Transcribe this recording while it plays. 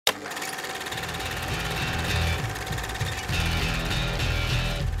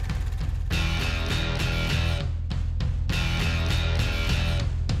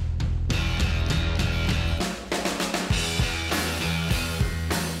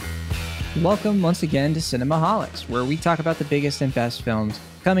Welcome once again to Cinemaholics, where we talk about the biggest and best films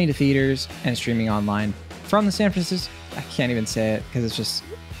coming to theaters and streaming online from the San Francisco. I can't even say it because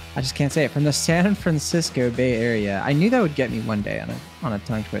I just can't say it. From the San Francisco Bay Area. I knew that would get me one day on a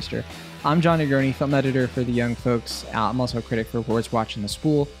tongue twister. I'm John Negroni, film editor for The Young Folks. I'm also a critic for Awards Watching the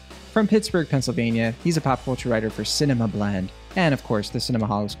Spool. From Pittsburgh, Pennsylvania, he's a pop culture writer for Cinema Blend, and of course, the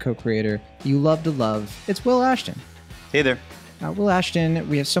Cinemaholics co-creator you love to love. It's Will Ashton. Hey there. Will Ashton,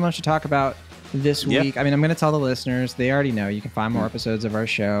 we have so much to talk about this week. I mean, I'm going to tell the listeners, they already know. You can find more episodes of our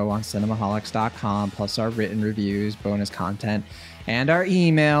show on cinemaholics.com, plus our written reviews, bonus content, and our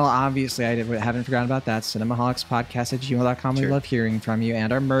email. Obviously, I haven't forgotten about that. cinemaholicspodcast@gmail.com. Sure. We love hearing from you.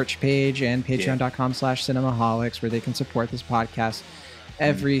 And our merch page and patreon.com/cinemaholics, where they can support this podcast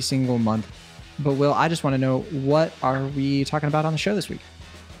every single month. But Will, I just want to know, what are we talking about on the show this week?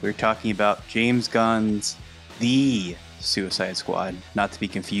 We're talking about James Gunn's The Suicide Squad, not to be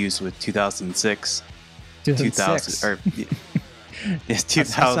confused with 2006. 2006. Or yes,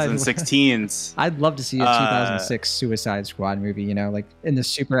 2016's. I'd love to see a 2006 Suicide Squad movie, you know, like in the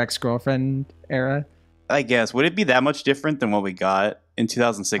Super Ex-Girlfriend era. I guess. Would it be that much different than what we got in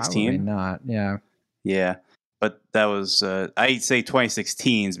 2016? Probably not, yeah. Yeah. But that was, I say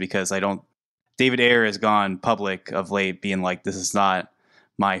 2016's because David Ayer has gone public of late being like, this is not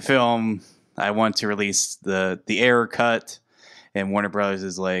my film. I want to release the Ayer cut, and Warner Brothers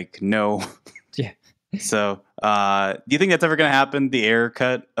is like, no. Yeah. So, do you think that's ever going to happen? The Ayer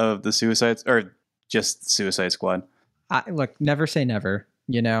cut of the Suicide, or just Suicide Squad? Look, never say never.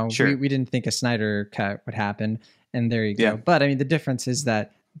 You know, Sure. we didn't think a Snyder cut would happen, and there you go. Yeah. But I mean, the difference is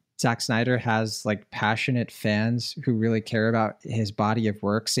that Zack Snyder has like passionate fans who really care about his body of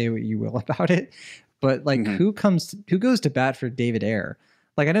work. Say what you will about it, but like, who goes to bat for David Ayer?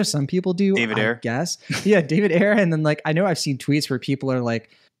 Like, I know some people do. David Ayer? Guess. Yeah, David Ayer. And then, like, I know I've seen tweets where people are like,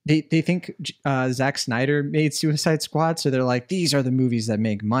 they think Zack Snyder made Suicide Squad. So they're like, these are the movies that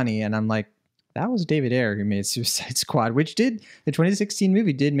make money. And I'm like, that was David Ayer who made Suicide Squad, which the 2016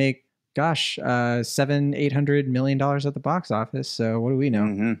 movie did make, $700-800 million at the box office. So what do we know?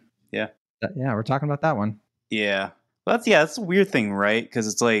 Mm-hmm. Yeah. Yeah, we're talking about that one. Yeah. Well, that's a weird thing, right? Because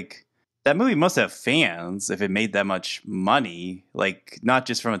it's like, that movie must have fans if it made that much money, like not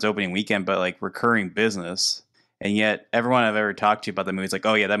just from its opening weekend, but like recurring business. And yet everyone I've ever talked to about the movie is like,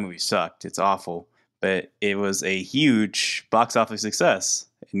 oh yeah, that movie sucked. It's awful. But it was a huge box office success.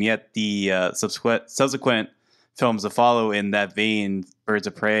 And yet the subsequent films that follow in that vein, Birds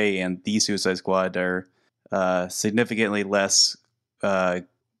of Prey and The Suicide Squad, are significantly less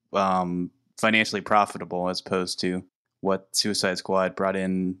financially profitable as opposed to what Suicide Squad brought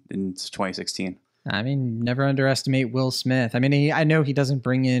in 2016. I mean, never underestimate Will Smith. I mean, I know he doesn't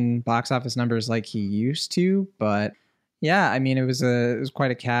bring in box office numbers like he used to, but yeah, I mean, it was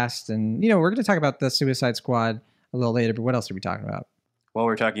quite a cast. And, you know, we're going to talk about the Suicide Squad a little later, but what else are we talking about? Well,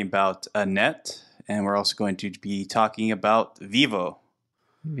 we're talking about Annette, and we're also going to be talking about Vivo.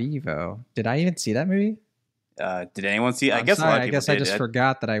 Vivo. Did I even see that movie? Did anyone see it? I guess I just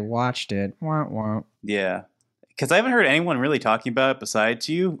forgot that I watched it. Wah, wah. Yeah. Because I haven't heard anyone really talking about it besides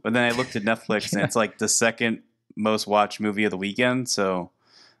you. But then I looked at Netflix and it's like the second most watched movie of the weekend. So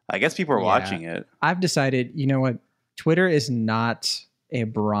I guess people are watching it. I've decided, you know what? Twitter is not a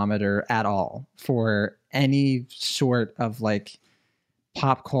barometer at all for any sort of like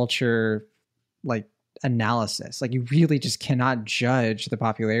pop culture, like analysis. Like, you really just cannot judge the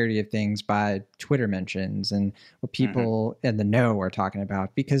popularity of things by Twitter mentions and what people in the know are talking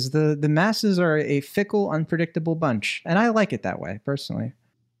about, because the masses are a fickle, unpredictable bunch, and I like it that way personally.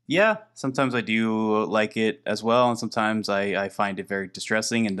 Yeah, sometimes I do like it as well, and sometimes I find it very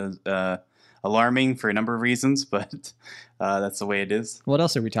distressing and alarming for a number of reasons, but that's the way it is. What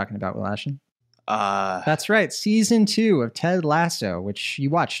else are we talking about, Will Ashton? That's right, season 2 of Ted Lasso, which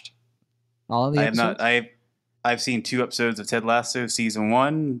you watched. All of the episodes? I've seen 2 episodes of Ted Lasso season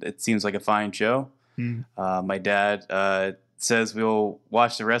 1. It seems like a fine show. My dad says we'll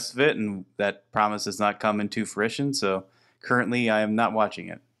watch the rest of it, and that promise has not come into fruition. So currently I am not watching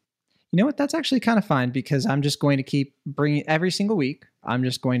it. You know what? That's actually kind of fine, because I'm just going to keep bringing every single week. I'm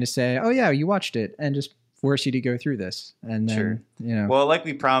just going to say, oh yeah, you watched it, and just force you to go through this. And then, sure. You know. Well, like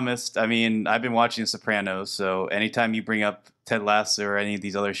we promised, I mean, I've been watching The Sopranos, so anytime you bring up Ted Lasso or any of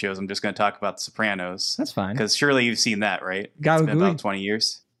these other shows, I'm just going to talk about The Sopranos. That's fine. Because surely you've seen that, right? Gabagool. It's been about 20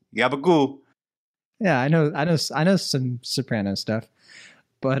 years. Gabagool. Yeah, I know some Sopranos stuff.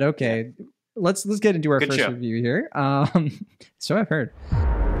 But okay, let's get into our Good first show. review here. So I've heard.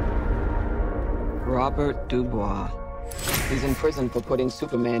 Robert Dubois. He's in prison for putting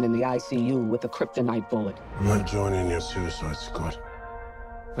Superman in the ICU with a kryptonite bullet. I'm not joining your Suicide Squad.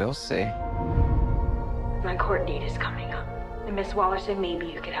 We'll see. My court date is coming up. And Miss Waller said maybe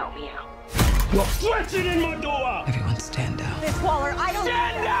you could help me out. You're flexing in my door! Everyone stand down. Miss Waller, I don't...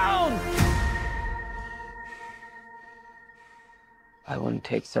 Stand down! I wouldn't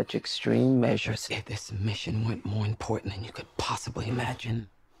take such extreme measures if this mission went more important than you could possibly imagine.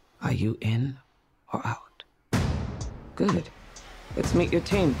 Are you in or out? Good. Let's meet your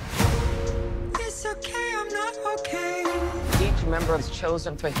team. It's okay, I'm not okay. Each member is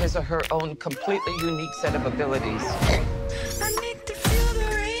chosen for his or her own completely unique set of abilities. I need to feel the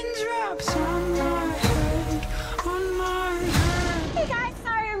raindrops on my head, on my head. Hey guys,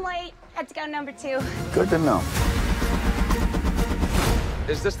 sorry I'm late. Had to go number 2. Good to know.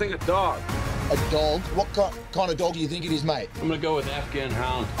 Is this thing a dog? A dog? What kind of dog do you think it is, mate? I'm gonna go with Afghan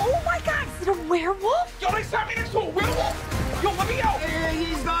hound. Oh my god, is it a werewolf? Yo, they sent me next to a werewolf! Yo, let me out! Hey,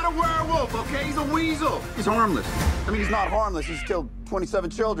 he's not a werewolf, okay? He's a weasel. He's harmless. I mean, he's not harmless. He's killed 27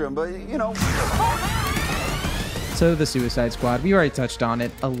 children, but, you know. So the Suicide Squad, we already touched on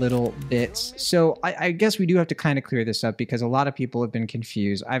it a little bit. So I guess we do have to kind of clear this up because a lot of people have been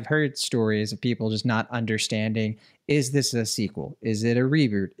confused. I've heard stories of people just not understanding, is this a sequel? Is it a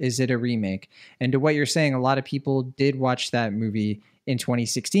reboot? Is it a remake? And to what you're saying, a lot of people did watch that movie in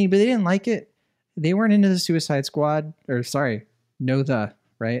 2016, but they didn't like it. They weren't into the Suicide Squad, or sorry,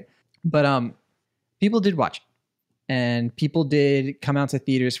 right? But people did watch it. And people did come out to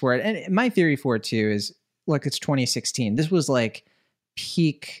theaters for it. And my theory for it too is, look, it's 2016. This was like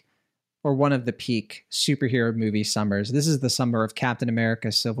peak, or one of the peak superhero movie summers. This is the summer of Captain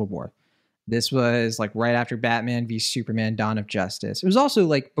America: Civil War. This was like right after Batman v Superman: Dawn of Justice. It was also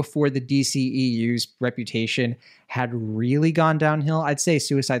like before the DCEU's reputation had really gone downhill. I'd say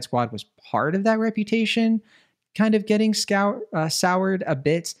Suicide Squad was part of that reputation kind of getting soured a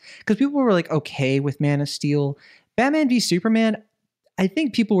bit because people were like okay with Man of Steel. Batman v Superman, I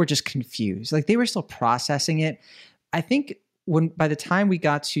think people were just confused. Like they were still processing it. I think by the time we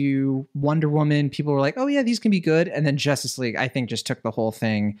got to Wonder Woman, people were like, oh yeah, these can be good. And then Justice League, I think, just took the whole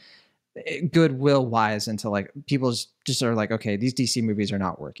thing goodwill wise into like people just are like, okay, these DC movies are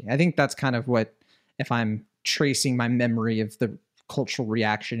not working. I think that's kind of what, if I'm tracing my memory of the cultural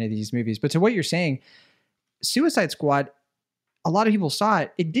reaction to these movies. But to what you're saying, Suicide Squad, a lot of people saw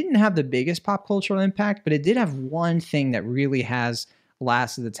it. It didn't have the biggest pop cultural impact, but it did have one thing that really has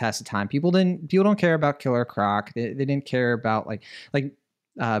lasted the test of time. People don't care about Killer Croc. They didn't care about like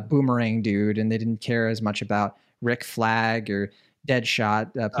Boomerang Dude, and they didn't care as much about Rick Flag or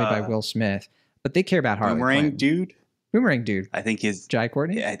Deadshot, played by Will Smith. But they care about Harley Quinn. Boomerang Dude. I think his Jai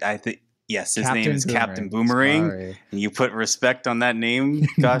Courtney. I think yes, his Captain name is Boomerang. Captain Boomerang. Sorry. And you put respect on that name.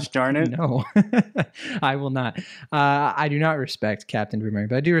 Gosh darn it! No, I will not. I do not respect Captain Boomerang,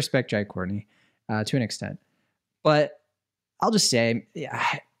 but I do respect Jai Courtney to an extent. But I'll just say,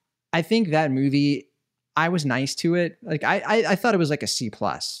 I think that movie, I was nice to it. Like I thought it was like a C+.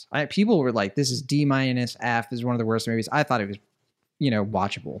 People were like, this is D- F. This is one of the worst movies. I thought it was,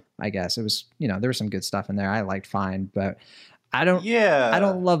 watchable. I guess it was, there was some good stuff in there. I liked fine, but I don't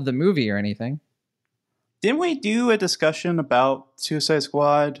love the movie or anything. Didn't we do a discussion about Suicide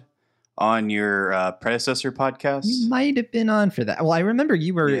Squad on your predecessor podcast? You might have been on for that. Well, I remember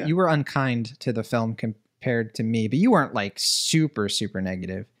you were unkind to the film compared to me, but you weren't like super, super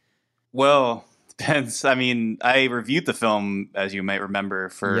negative. Well, depends. I mean, I reviewed the film, as you might remember,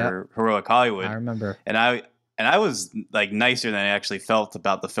 for Heroic Hollywood. I remember. And I was like nicer than I actually felt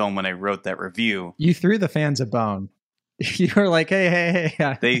about the film when I wrote that review. You threw the fans a bone. You were like, hey.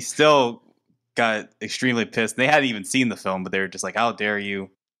 Yeah. They still got extremely pissed. They hadn't even seen the film, but they were just like, how dare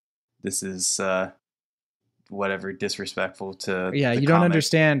you? This is whatever, disrespectful to you comic. Don't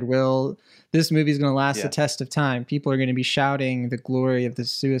understand, Will. This movie is going to last the test of time. People are going to be shouting the glory of the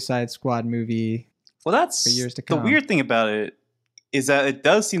Suicide Squad movie for years to come. The weird thing about it is that it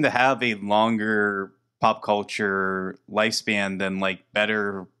does seem to have a longer pop culture lifespan than like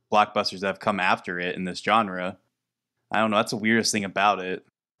better blockbusters that have come after it in this genre. I don't know. That's the weirdest thing about it,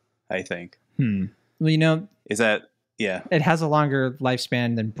 I think. Well, is that, it has a longer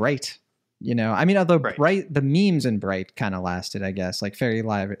lifespan than Bright. I mean, although Bright, the memes in Bright kind of lasted, I guess. Like fairy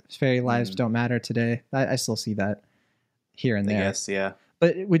lives don't matter today. I still see that here and there. I guess, yeah.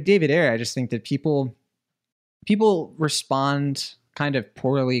 But with David Ayer, I just think that people respond kind of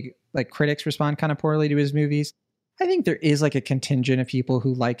poorly. Like critics respond kind of poorly to his movies. I think there is like a contingent of people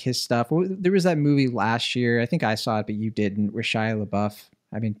who like his stuff. There was that movie last year. I think I saw it, but you didn't. With Shia LaBeouf.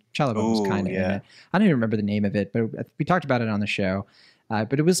 I mean, Shia LaBeouf was kind of in it. I don't even remember the name of it, but we talked about it on the show.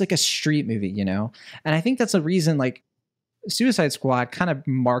 But it was like a street movie, And I think that's a reason like Suicide Squad kind of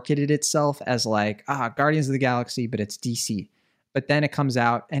marketed itself as like, Guardians of the Galaxy, but it's DC. but then it comes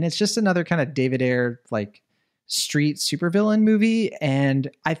out and it's just another kind of David Ayer like street supervillain movie. And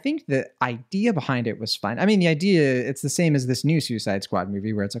I think the idea behind it was fun. I mean, the idea, it's the same as this new Suicide Squad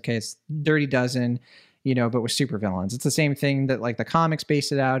movie where it's okay, it's Dirty Dozen, you know, but with supervillains. It's the same thing that like the comics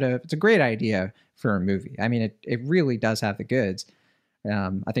based it out of. It's a great idea for a movie. I mean, it really does have the goods.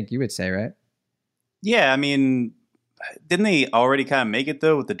 I think you would say, right? Yeah, I mean, didn't they already kind of make it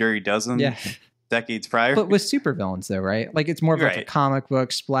though with the Dirty Dozen? Yeah. Decades prior. But with supervillains though, right? Like it's more of like a comic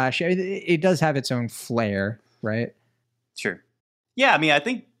book splash. It does have its own flair, right? Sure. Yeah, I mean, I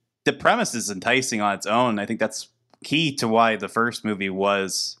think the premise is enticing on its own. I think that's key to why the first movie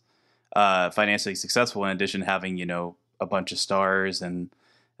was financially successful, in addition to having, you know, a bunch of stars, and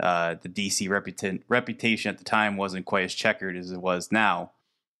the DC reputation at the time wasn't quite as checkered as it was now.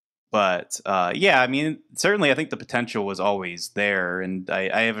 But yeah, I mean, certainly I think the potential was always there. And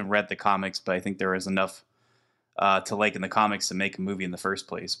I haven't read the comics, but I think there was enough to like in the comics to make a movie in the first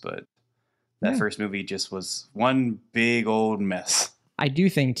place. But that first movie just was one big old mess. I do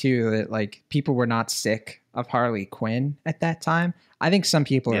think too that like people were not sick of Harley Quinn at that time. I think some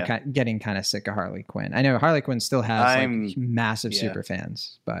people are getting kind of sick of Harley Quinn. I know Harley Quinn still has like massive super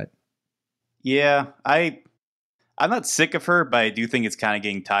fans, but yeah, I'm not sick of her, but I do think it's kind of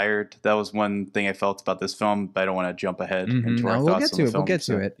getting tired. That was one thing I felt about this film, but I don't want to jump ahead into our thoughts on the film. We'll get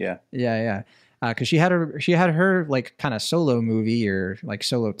to it. Yeah. Because she had her like kind of solo movie or like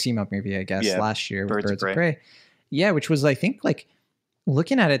solo team up movie, I guess, last year with Birds of Prey. Yeah, which was, I think, like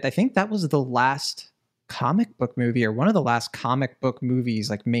looking at it, I think that was the last comic book movie or one of the last comic book movies,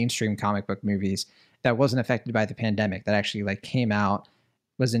 like mainstream comic book movies that wasn't affected by the pandemic, that actually like came out,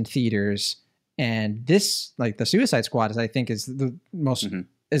 was in theaters. And this, like the Suicide Squad, I think is the most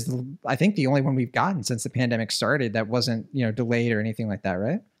I think the only one we've gotten since the pandemic started that wasn't, you know, delayed or anything like that,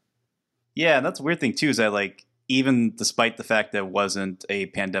 right? Yeah, and that's a weird thing too, is that like even despite the fact that it wasn't a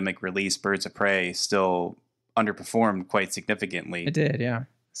pandemic release, Birds of Prey still underperformed quite significantly. It did, yeah.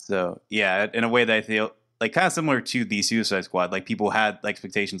 So yeah, in a way that I feel like kind of similar to the Suicide Squad, like people had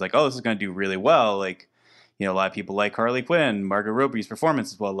expectations like, oh, this is going to do really well. Like, you know, a lot of people like Harley Quinn, Margot Robbie's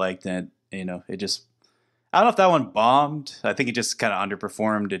performance is well liked, and you know, it just, I don't know if that one bombed. I think it just kind of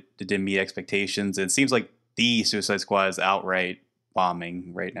underperformed. It didn't meet expectations. It seems like the Suicide Squad is outright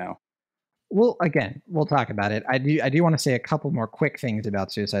bombing right now. Well, again, we'll talk about it. I do want to say a couple more quick things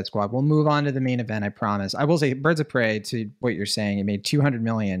about Suicide Squad. We'll move on to the main event, I promise. I will say Birds of Prey, to what you're saying, it made $200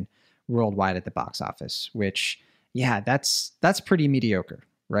 million worldwide at the box office, which, yeah, that's pretty mediocre,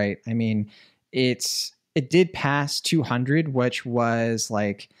 right? I mean, it did pass 200, which was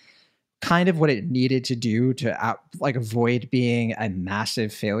like kind of what it needed to do to avoid being a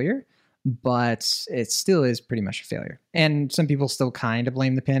massive failure. But it still is pretty much a failure. And some people still kind of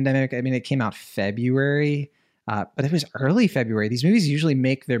blame the pandemic. I mean, it came out February, but it was early February. These movies usually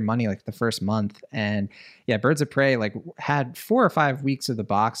make their money like the first month. And yeah, Birds of Prey like had 4 or 5 weeks of the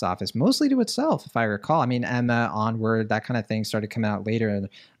box office, mostly to itself, if I recall. I mean, Emma, Onward, that kind of thing started coming out later,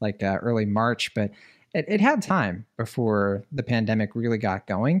 like early March. But it had time before the pandemic really got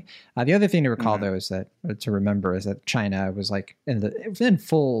going. The other thing to recall, though, is that that China was like in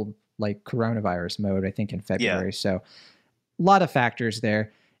full like coronavirus mode, I think, in February. Yeah. So a lot of factors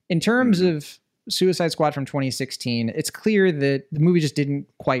there. In terms of Suicide Squad from 2016, it's clear that the movie just didn't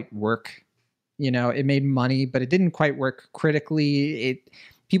quite work. You know, it made money, but it didn't quite work critically.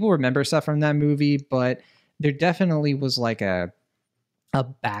 People remember stuff from that movie, but there definitely was like a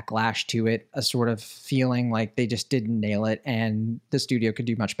backlash to it, a sort of feeling like they just didn't nail it and the studio could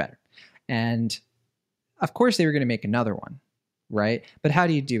do much better. And of course they were going to make another one, right? But how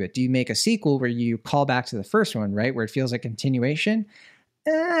do you do it? Do you make a sequel where you call back to the first one, right? Where it feels like continuation?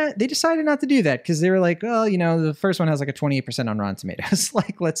 They decided not to do that because they were like, well, you know, the first one has like a 28% on Rotten Tomatoes.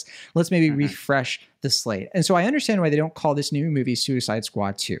 Like, let's maybe refresh the slate. And so I understand why they don't call this new movie Suicide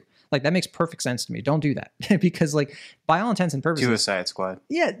Squad 2. Like, that makes perfect sense to me. Don't do that. Because, like, by all intents and purposes... Suicide Squad.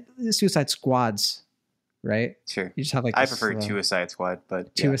 Yeah, the Suicide Squads, right? Sure. You just have, like... I prefer Suicide Squad,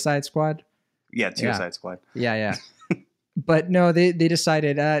 but... Yeah. Suicide Squad? Yeah, Suicide Squad. Yeah. But no, they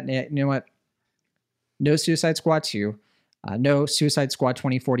decided, you know what? No Suicide Squad 2. No Suicide Squad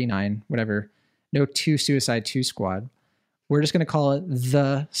 2049, whatever. No Suicide 2 Squad. We're just going to call it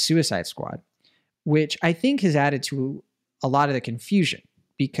The Suicide Squad, which I think has added to a lot of the confusion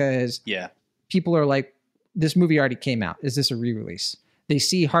because people are like, this movie already came out. Is this a re-release? They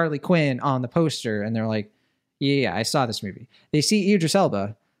see Harley Quinn on the poster and they're like, yeah, I saw this movie. They see Idris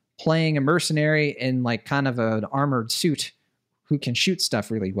Elba playing a mercenary in like kind of an armored suit who can shoot stuff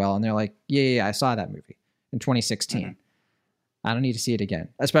really well. And they're like, yeah, I saw that movie in 2016. I don't need to see it again,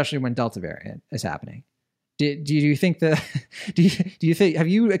 especially when Delta variant is happening. Do you think that do you think, have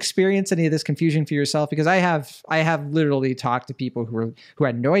you experienced any of this confusion for yourself? Because I have literally talked to people who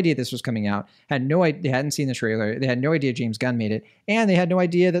had no idea this was coming out, had no idea, they hadn't seen the trailer, they had no idea James Gunn made it, and they had no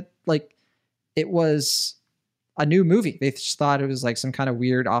idea that like it was a new movie. They just thought it was like some kind of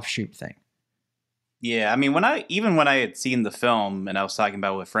weird offshoot thing. Yeah, I mean, when I had seen the film and I was talking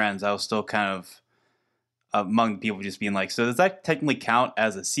about it with friends, I was still kind of among people just being like, so does that technically count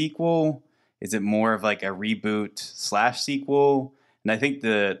as a sequel? Is it more of like a reboot / sequel? And I think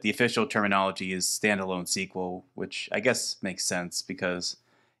the official terminology is standalone sequel, which I guess makes sense because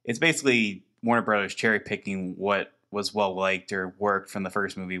it's basically Warner Brothers cherry picking what was well liked or worked from the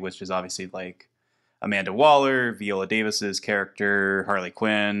first movie, which is obviously like Amanda Waller, Viola Davis's character, Harley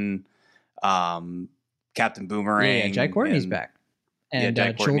Quinn, Captain Boomerang. Yeah, Jai Courtney's back. And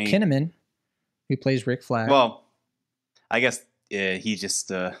Jai Joel Courtney. Kinnaman, who plays Rick Flag. Well, I guess he just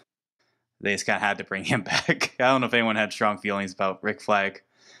they just kind of had to bring him back. I don't know if anyone had strong feelings about Rick Flag.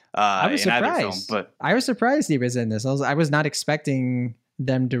 I was in either surprised. film, but I was surprised he was in this. I was not expecting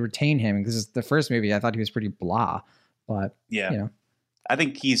them to retain him because the first movie I thought he was pretty blah. But yeah, you know. I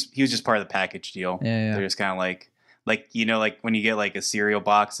think he was just part of the package deal. Yeah. They're just kind of like you know, like when you get like a cereal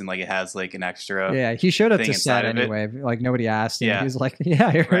box and like it has like an extra. Yeah, he showed up thing to set inside of it. anyway. Like nobody asked him. Yeah. He was like, "Yeah,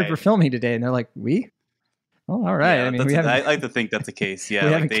 I heard Right. we're filming today," and they're like, "We? Oh, all right." Yeah, I mean, we I haven't like to think that's the case. Yeah,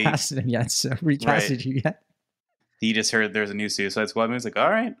 we like haven't casted him yet, so recasted you yet. He just heard there's a new Suicide Squad movie. He's like, all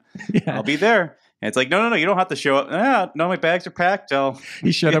right, Yeah, I'll be there. And it's like, no, you don't have to show up. No, my bags are packed.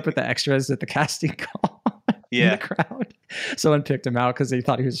 he showed up with the extras at the casting call. In Yeah. the crowd. Someone picked him out because they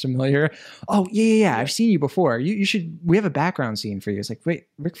thought he was familiar. Oh yeah. I've seen you before. You should. We have a background scene for you. It's like, wait,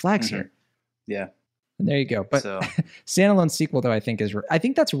 Rick Flag's Mhm. here. Yeah. And there you go. But So standalone sequel, though, I think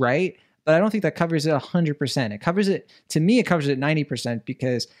that's right, but I don't think that covers it 100%. It covers it, to me, it covers it 90%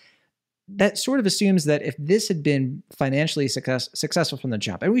 because that sort of assumes that if this had been financially successful from the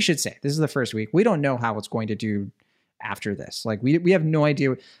jump, and we should say this is the first week, we don't know how it's going to do after this. Like we have no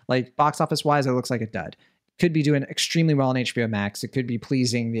idea. Like box office wise, it looks like a dud. Could be doing extremely well on HBO Max. It could be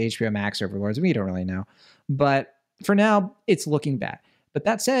pleasing the HBO Max overlords. We don't really know, but for now, it's looking bad. But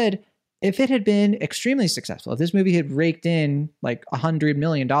that said, if it had been extremely successful, if this movie had raked in like $100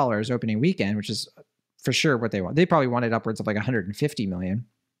 million opening weekend, which is for sure what they want, they probably wanted upwards of like 150 million.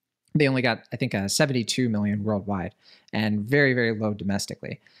 They only got, I think, 72 million worldwide and very, very low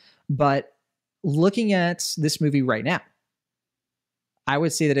domestically. But looking at this movie right now, I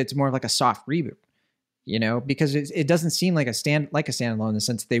would say that it's more of like a soft reboot, you know, because it doesn't seem like a standalone in the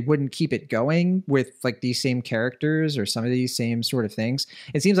sense that they wouldn't keep it going with like these same characters or some of these same sort of things.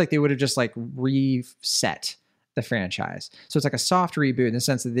 It seems like they would have just like reset the franchise. So it's like a soft reboot in the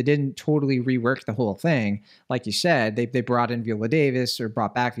sense that they didn't totally rework the whole thing. Like you said, they brought in Viola Davis or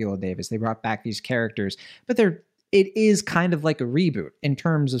brought back Viola Davis. They brought back these characters, but it is kind of like a reboot in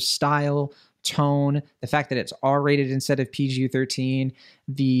terms of style, tone, the fact that it's R-rated instead of PG-13.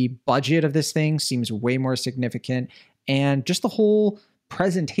 The budget of this thing seems way more significant, and just the whole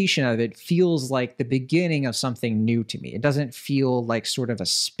presentation of it feels like the beginning of something new to me. It doesn't feel like sort of a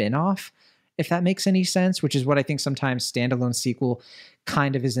spin-off, if that makes any sense, which is what I think sometimes standalone sequel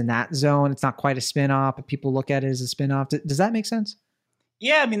kind of is in that zone. It's not quite a spin-off, but people look at it as a spin-off. Does that make sense?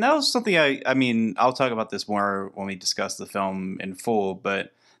 yeah, I mean that was something I mean I'll talk about this more when we discuss the film in full,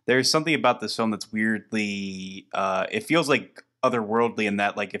 but there's something about this film that's weirdly it feels like otherworldly in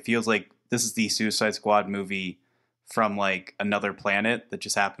that like it feels like this is the Suicide Squad movie from like another planet that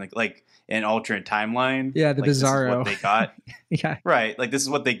just happened like an alternate timeline. Yeah, the like, Bizarro. This is what they got. Yeah. Right. Like this is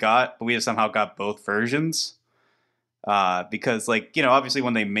what they got, but we just somehow got both versions. Because like, you know, obviously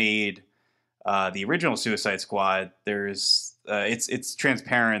when they made the original Suicide Squad, there's it's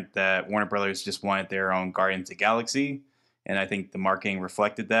transparent that Warner Brothers just wanted their own Guardians of the Galaxy. And I think the marketing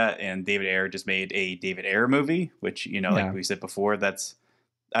reflected that. And David Ayer just made a David Ayer movie, which, you know, like we said before, that's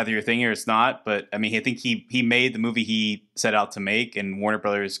either your thing or it's not. But I mean, I think he made the movie he set out to make, and Warner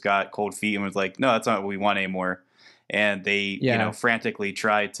Brothers got cold feet and was like, no, that's not what we want anymore. And they, you know, frantically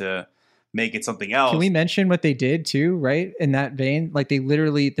tried to make it something else. Can we mention what they did too, right? In that vein, like they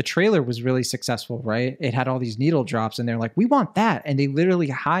literally, the trailer was really successful, right? It had all these needle drops and they're like, we want that. And they literally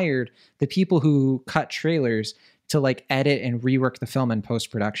hired the people who cut trailers to like edit and rework the film in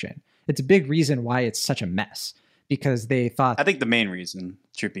post-production. It's a big reason why it's such a mess, because they thought, I think the main reason,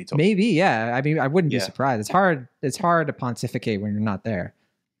 truth be told. Maybe, yeah. I mean, I wouldn't be surprised. It's hard to pontificate when you're not there.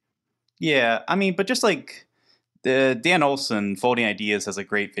 Yeah, I mean, but just like Dan Olson, Folding Ideas, has a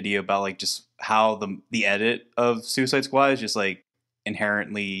great video about like just how the edit of Suicide Squad is just like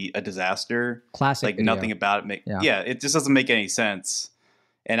inherently a disaster. Classic like video. nothing about it it just doesn't make any sense.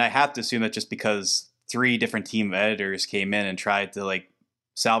 And I have to assume that just because 3 different team of editors came in and tried to like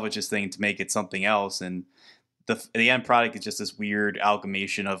salvage this thing to make it something else, and the end product is just this weird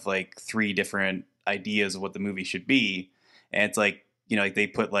amalgamation of like 3 different ideas of what the movie should be. And it's like, you know, like they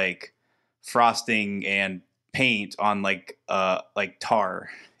put like frosting and paint on like tar.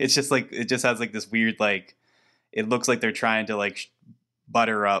 It's just like, it just has like this weird, like, it looks like they're trying to like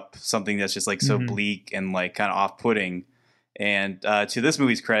butter up something that's just like so bleak and like kind of off-putting. And to this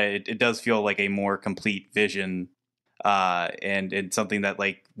movie's credit, it does feel like a more complete vision, and something that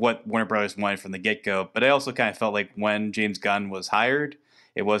like what Warner Brothers wanted from the get-go. But I also kind of felt like when James Gunn was hired,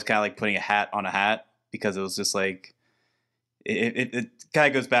 it was kind of like putting a hat on a hat, because it was just like it kind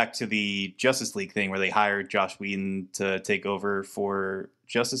of goes back to the Justice League thing where they hired Joss Whedon to take over for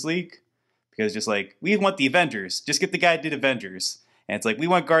Justice League, because just like, we want the Avengers, just get the guy who did Avengers. And it's like, we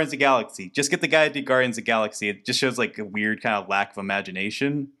want Guardians of the Galaxy, just get the guy who did Guardians of the Galaxy. It just shows like a weird kind of lack of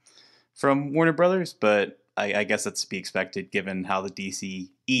imagination from Warner Brothers, but I guess that's to be expected given how the DC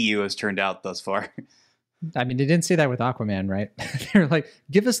EU has turned out thus far. I mean, they didn't say that with Aquaman, right? They're like,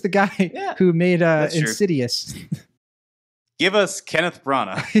 give us the guy who made Insidious. Give us Kenneth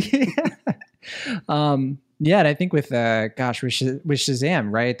Branagh. Yeah, and I think with with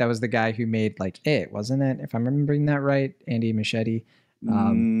Shazam, right? That was the guy who made like It, wasn't it? If I'm remembering that right, Andy Muschietti.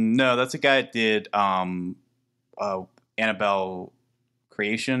 No, that's a guy that did Annabelle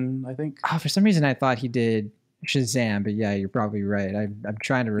Creation, I think. Oh, for some reason I thought he did Shazam, but yeah, you're probably right. I'm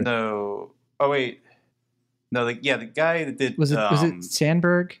trying to. No. Oh wait. No, the guy that did was it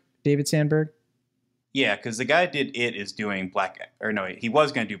Sandberg? David Sandberg? Yeah, because the guy who did It is doing he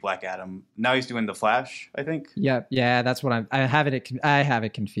was going to do Black Adam. Now he's doing The Flash, I think. Yeah, that's what I have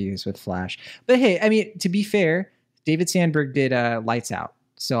it confused with Flash. But hey, I mean, to be fair, David Sandberg did Lights Out,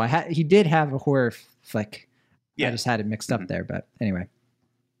 so he did have a horror flick. Yeah. I just had it mixed up there, but anyway.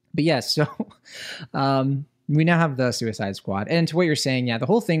 But yeah, so we now have the Suicide Squad. And to what you're saying, yeah, the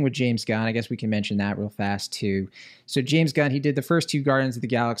whole thing with James Gunn, I guess we can mention that real fast too. So James Gunn, he did the first 2 Guardians of the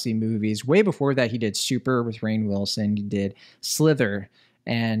Galaxy movies. Way before that, he did Super with Rainn Wilson. He did Slither,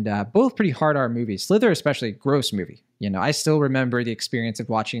 and both pretty hard R movies. Slither especially, gross movie. You know, I still remember the experience of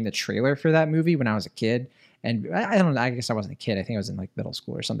watching the trailer for that movie when I was a kid. And I don't know, I guess I wasn't a kid. I think I was in like middle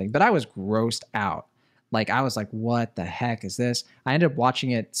school or something. But I was grossed out. Like, I was like, what the heck is this? I ended up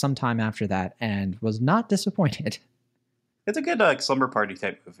watching it sometime after that and was not disappointed. It's a good like slumber party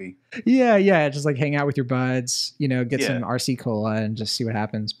type movie. Yeah. Just like hang out with your buds, you know, get some RC Cola and just see what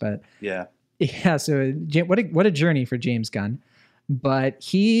happens. But yeah. So what a journey for James Gunn. But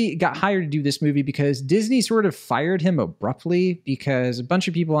he got hired to do this movie because Disney sort of fired him abruptly because a bunch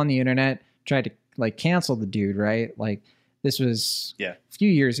of people on the internet tried to like cancel the dude, right? Like, this was a few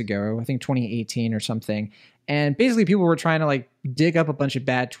years ago, I think 2018 or something. And basically people were trying to like dig up a bunch of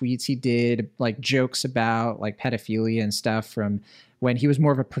bad tweets he did, like jokes about like pedophilia and stuff from when he was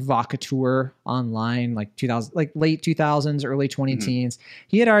more of a provocateur online, like late 2000s, early 2010s.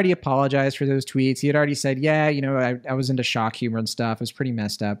 He had already apologized for those tweets. He had already said, yeah, you know, I was into shock humor and stuff. It was pretty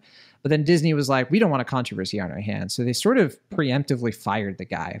messed up. But then Disney was like, we don't want a controversy on our hands. So they sort of preemptively fired the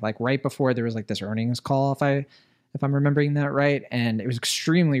guy, like right before there was like this earnings call, if I'm remembering that right. And it was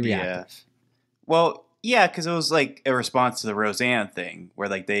extremely reactive. Yeah. Well, yeah, because it was like a response to the Roseanne thing where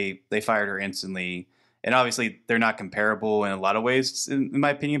like they fired her instantly. And obviously they're not comparable in a lot of ways, in my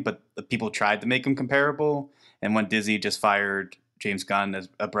opinion, but the people tried to make them comparable. And when Disney just fired James Gunn as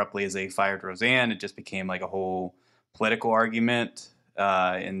abruptly as they fired Roseanne, it just became like a whole political argument.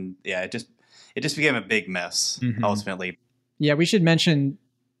 And yeah, it just became a big mess ultimately. Yeah, we should mention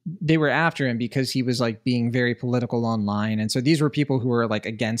they were after him because he was like being very political online. And so these were people who were like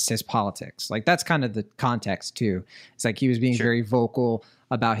against his politics. Like that's kind of the context too. It's like he was being very vocal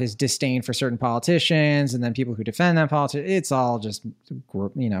about his disdain for certain politicians and then people who defend that politics. It's all just,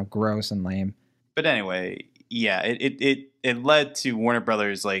 you know, gross and lame. But anyway, yeah, it led to Warner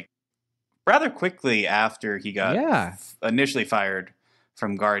Brothers like rather quickly after he got initially fired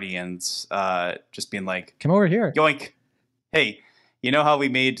from Guardians, just being like, come over here. Yoink. Hey, you know how we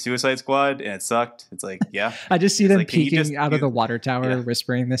made Suicide Squad and it sucked? It's like, yeah. I just see them like, peeking out of the water tower,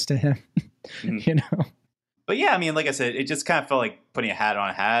 whispering this to him, you know? But yeah, I mean, like I said, it just kind of felt like putting a hat on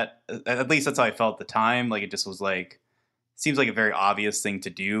a hat. At least that's how I felt at the time. Like, it just was like, seems like a very obvious thing to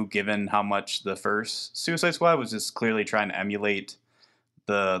do, given how much the first Suicide Squad was just clearly trying to emulate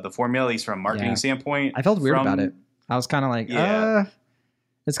the formula, at least from a marketing standpoint. I felt weird about it. I was kind of like,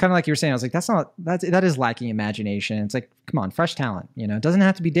 it's kind of like you were saying. I was like, that is lacking imagination. It's like, come on, fresh talent. You know, it doesn't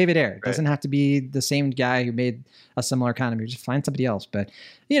have to be David Ayer. It doesn't have to be the same guy who made a similar kind of movie. Just find somebody else. But,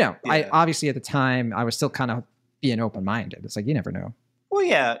 you know, I obviously at the time I was still kind of being open-minded. It's like, you never know. Well,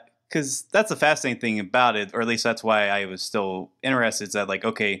 yeah, because that's the fascinating thing about it, or at least that's why I was still interested. Is that like,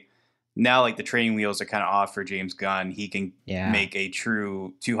 okay, now like the training wheels are kind of off for James Gunn. He can make a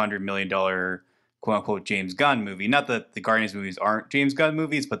true $200 million quote unquote James Gunn movie. Not that the Guardians movies aren't James Gunn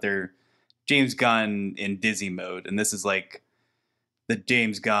movies, but they're James Gunn in Disney mode, and this is like the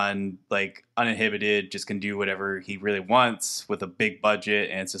James Gunn, like uninhibited, just can do whatever he really wants with a big budget,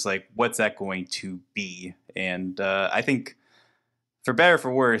 and it's just like, what's that going to be? And I think, for better or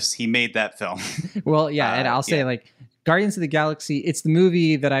for worse, he made that film. Well, yeah, and I'll say like Guardians of the Galaxy, it's the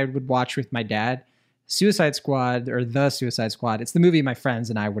movie that I would watch with my dad. Suicide Squad, or The Suicide Squad, it's the movie my friends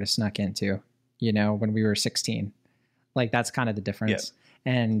and I would have snuck into, you know, when we were 16. Like, that's kind of the difference.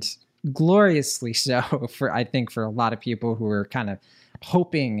 Yeah. And gloriously so for, I think, for a lot of people who are kind of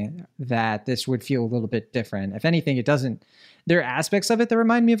hoping that this would feel a little bit different. If anything, it doesn't. There are aspects of it that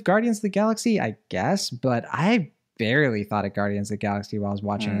remind me of Guardians of the Galaxy, I guess, but I barely thought of Guardians of the Galaxy while I was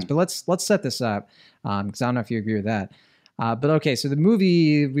watching this. But let's set this up, because I don't know if you agree with that. But okay, so the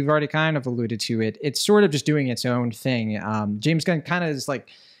movie, we've already kind of alluded to it. It's sort of just doing its own thing. James Gunn kind of is like,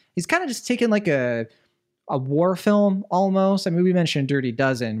 he's kind of just taking like a war film almost. I mean, we mentioned Dirty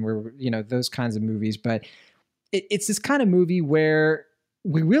Dozen, where, you know, those kinds of movies, but it's this kind of movie where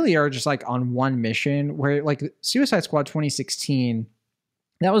we really are just like on one mission, where like Suicide Squad 2016,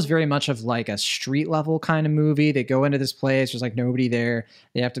 that was very much of like a street level kind of movie. They go into this place, there's like nobody there.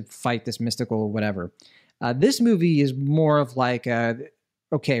 They have to fight this mystical whatever. This movie is more of like,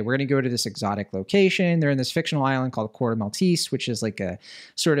 okay, we're going to go to this exotic location. They're in this fictional island called Corto Maltese, which is like a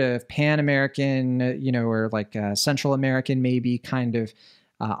sort of Pan-American, you know, or like a Central American maybe kind of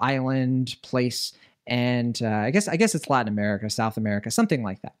island place. And I guess it's Latin America, South America, something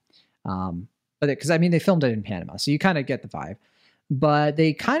like that. But because I mean, they filmed it in Panama, so you kind of get the vibe. But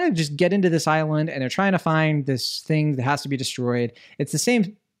they kind of just get into this island and they're trying to find this thing that has to be destroyed. It's the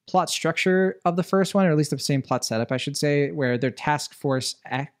same plot structure of the first one, or at least the same plot setup, I should say, where they're Task Force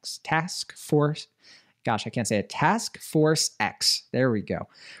X. Gosh, I can't say it. Task Force X. There we go.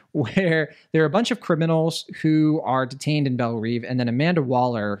 Where there are a bunch of criminals who are detained in Belle Reve, and then Amanda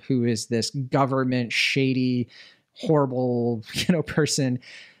Waller, who is this government shady, horrible, you know, person,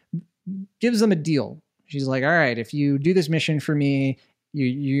 gives them a deal. She's like, all right, if you do this mission for me,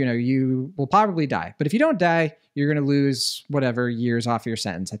 you will probably die. But if you don't die, you're going to lose whatever years off your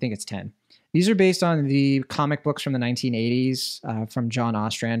sentence. I think it's 10. These are based on the comic books from the 1980s from John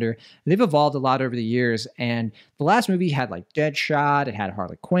Ostrander. They've evolved a lot over the years. And the last movie had like Deadshot. It had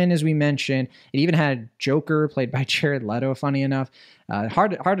Harley Quinn, as we mentioned. It even had Joker, played by Jared Leto, funny enough.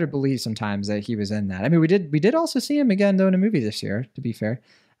 Hard to believe sometimes that he was in that. I mean, we did also see him again, though, in a movie this year, to be fair.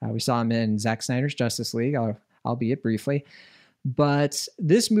 We saw him in Zack Snyder's Justice League, albeit briefly. But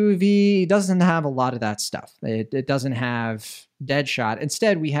this movie doesn't have a lot of that stuff. It doesn't have Deadshot.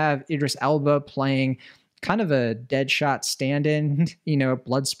 Instead, we have Idris Elba playing kind of a Deadshot stand-in, you know,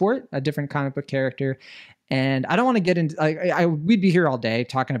 Bloodsport, a different comic book character. And I don't want to get into, we'd be here all day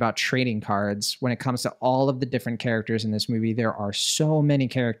talking about trading cards when it comes to all of the different characters in this movie. There are so many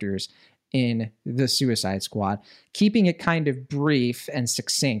characters in the Suicide Squad. Keeping it kind of brief and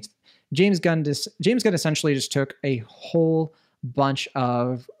succinct, James Gunn essentially just took a whole bunch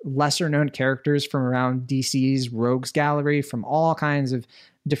of lesser known characters from around DC's Rogues Gallery, from all kinds of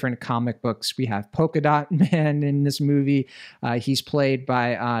different comic books. We have Polka Dot Man in this movie. He's played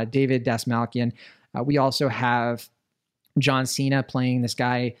by David Dastmalchian. We also have John Cena playing this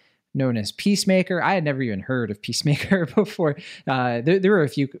guy known as Peacemaker. I had never even heard of Peacemaker before. There were a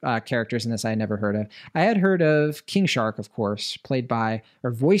few characters in this I had never heard of. I had heard of King Shark, of course, played by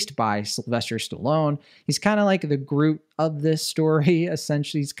or voiced by Sylvester Stallone. He's kind of like the Groot of this story,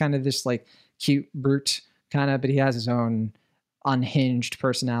 essentially. He's kind of this like cute brute kind of, but he has his own unhinged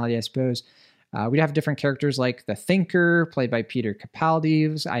personality, I suppose. We'd have different characters like the Thinker, played by Peter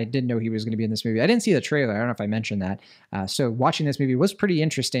Capaldi. I didn't know he was going to be in this movie. I didn't see the trailer. I don't know if I mentioned that. So watching this movie was pretty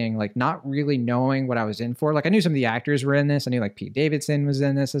interesting, like not really knowing what I was in for. Like I knew some of the actors were in this. I knew like Pete Davidson was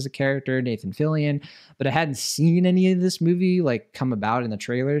in this as a character, Nathan Fillion, but I hadn't seen any of this movie like come about in the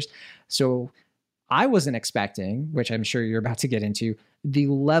trailers. So I wasn't expecting, which I'm sure you're about to get into, the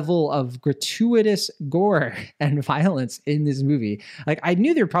level of gratuitous gore and violence in this movie. Like I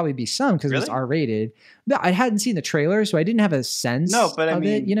knew there'd probably be some because it's R-rated, but I hadn't seen the trailer, so I didn't have a sense of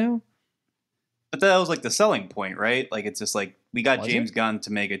it, you know? But that was like the selling point, right? Like it's just like, we got James Gunn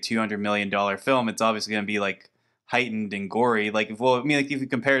to make a $200 million film. It's obviously going to be like heightened and gory. Like, well, I mean, like if you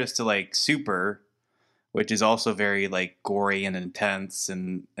compare this to like Super, which is also very like gory and intense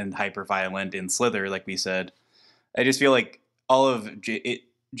and hyper violent, and Slither, like we said, I just feel like all of it,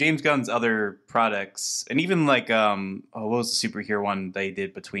 James Gunn's other products, and even like what was the superhero one they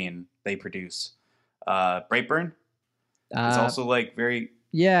did between they produce? Brightburn. It's also like very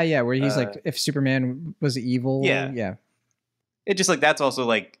yeah, where he's like, if Superman was evil, yeah. It just like that's also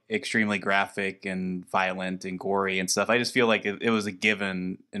like extremely graphic and violent and gory and stuff. I just feel like it was a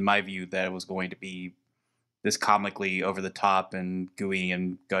given in my view that it was going to be this comically over the top and gooey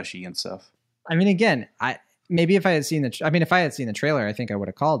and gushy and stuff. I mean, again, if I had seen the trailer, I think I would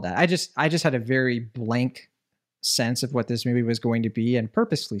have called that. I just had a very blank sense of what this movie was going to be, and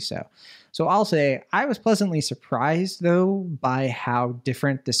purposely so. So I'll say I was pleasantly surprised though by how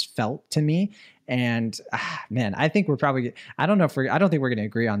different this felt to me. And man, I think I don't think we're going to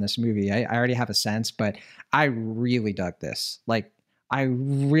agree on this movie. I already have a sense, but I really dug this. Like I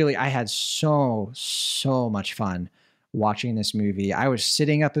had so much fun watching this movie. I was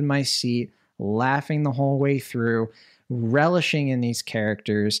sitting up in my seat, laughing the whole way through, relishing in these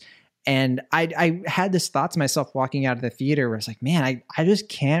characters. And I had this thought to myself walking out of the theater where I was like, man, I just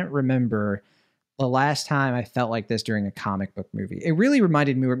can't remember the last time I felt like this during a comic book movie. It really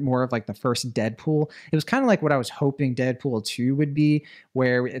reminded me more of like the first Deadpool. It was kind of like what I was hoping Deadpool 2 would be,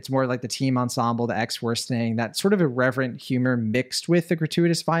 where it's more like the team ensemble, the X-Force thing, that sort of irreverent humor mixed with the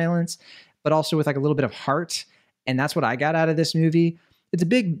gratuitous violence, but also with like a little bit of heart. And that's what I got out of this movie. It's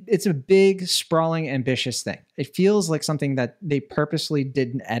a big, sprawling, ambitious thing. It feels like something that they purposely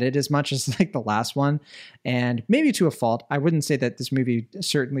didn't edit as much as like the last one. And maybe to a fault. I wouldn't say that this movie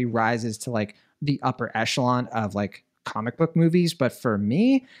certainly rises to like the upper echelon of like comic book movies. But for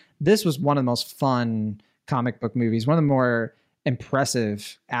me, this was one of the most fun comic book movies, one of the more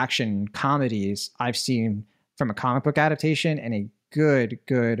impressive action comedies I've seen from a comic book adaptation in a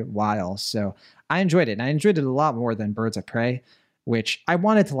good while. So I enjoyed it. And I enjoyed it a lot more than Birds of Prey, which I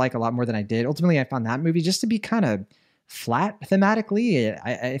wanted to like a lot more than I did. Ultimately, I found that movie just to be kind of flat thematically.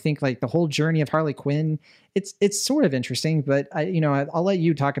 I think like the whole journey of Harley Quinn, it's sort of interesting, but I'll let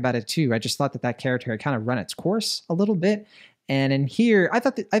you talk about it too. I just thought that character had kind of run its course a little bit. And in here, I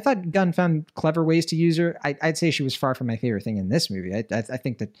thought Gunn found clever ways to use her. I'd say she was far from my favorite thing in this movie. I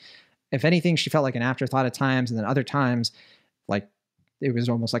think that if anything, she felt like an afterthought at times, and then other times, like it was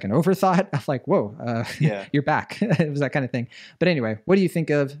almost like an overthought of like, whoa, you're back. It was that kind of thing. But anyway, what do you think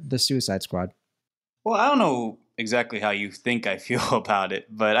of The Suicide Squad? Well, I don't know exactly how you think I feel about it,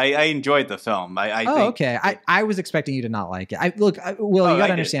 but I enjoyed the film. I think okay. I was expecting you to not like it. Will, you got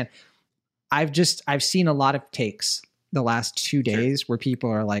to understand. I've seen a lot of takes the last 2 days where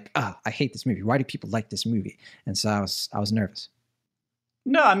people are like, "Oh, I hate this movie. Why do people like this movie?" And so I was nervous.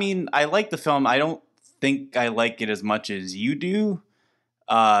 No, I mean, I like the film. I don't think I like it as much as you do,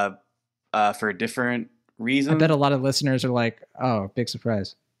 for different reasons. I bet a lot of listeners are like, "Oh, big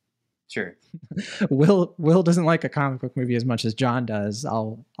surprise." Sure. Will doesn't like a comic book movie as much as John does.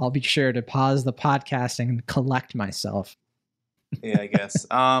 I'll be sure to pause the podcast and collect myself. Yeah, I guess.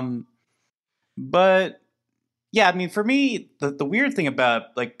 But yeah, I mean, for me, the weird thing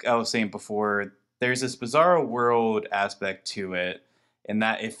about, like I was saying before, there's this bizarro world aspect to it, in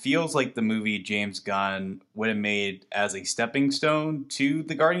that it feels like the movie James Gunn would have made as a stepping stone to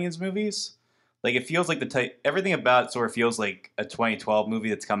the Guardians movies. Like, it feels like everything about it sort of feels like a 2012 movie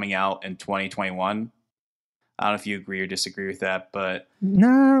that's coming out in 2021. I don't know if you agree or disagree with that, but...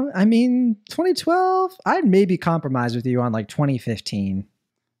 No, I mean, 2012, I'd maybe compromise with you on like 2015.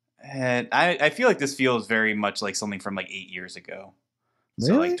 And I feel like this feels very much like something from like 8 years ago. Really?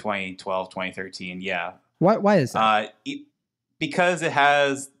 So like 2012, 2013, yeah. Why is that? Because it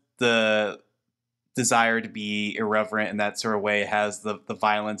has the desire to be irreverent in that sort of way. It has the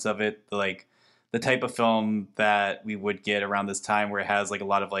violence of it, the type of film that we would get around this time, where it has like a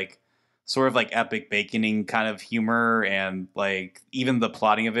lot of like sort of like epic baconing kind of humor, and like even the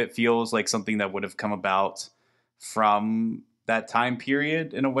plotting of it feels like something that would have come about from that time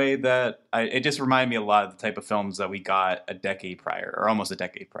period in a way that it just reminded me a lot of the type of films that we got a decade prior, or almost a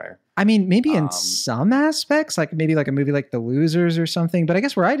decade prior. I mean, maybe in some aspects, like maybe like a movie like The Losers or something. But I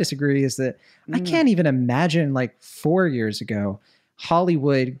guess where I disagree is that I can't even imagine like 4 years ago,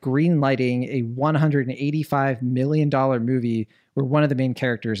 Hollywood greenlighting a $185 million movie where one of the main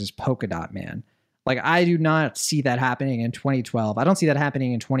characters is Polka Dot Man. Like, I do not see that happening in 2012. I don't see that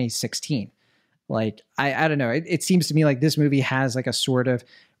happening in 2016. Like, I don't know. It seems to me like this movie has like a sort of,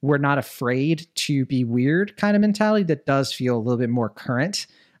 we're not afraid to be weird kind of mentality that does feel a little bit more current,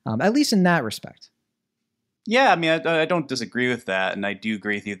 at least in that respect. Yeah, I mean, I don't disagree with that. And I do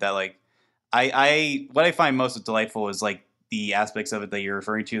agree with you that like, what I find most delightful is like the aspects of it that you're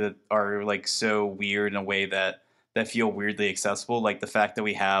referring to that are like so weird in a way that feel weirdly accessible. Like the fact that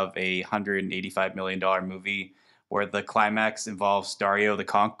we have a $185 million movie where the climax involves Dario the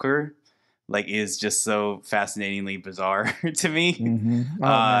Conqueror, like, is just so fascinatingly bizarre to me. Mm-hmm. Oh,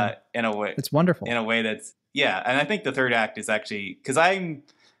 man. In a way, It's wonderful. in a way that's, yeah. And I think the third act is actually, because I'm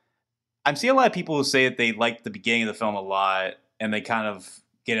seeing a lot of people who say that they like the beginning of the film a lot, and they kind of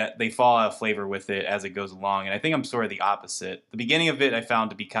they fall out of flavor with it as it goes along. And I think I'm sort of the opposite. The beginning of it I found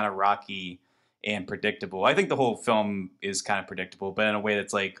to be kind of rocky and predictable. I think the whole film is kind of predictable, but in a way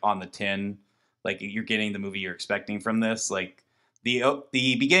that's like on the tin. Like, you're getting the movie you're expecting from this. Like, the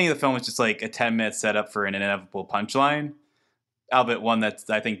beginning of the film is just like a 10-minute setup for an inevitable punchline, albeit one that's,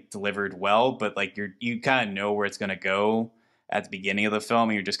 I think, delivered well. But like, you kind of know where it's going to go at the beginning of the film,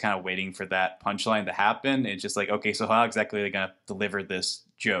 and you're just kind of waiting for that punchline to happen. It's just like, okay, so how exactly are they going to deliver this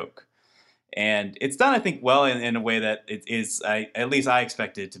joke? And it's done, I think, well in a way that it is, at least I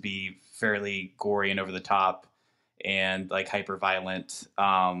expected it to be fairly gory and over the top and like hyper violent.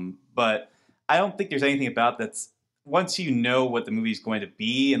 But I don't think there's anything about that's, once you know what the movie's going to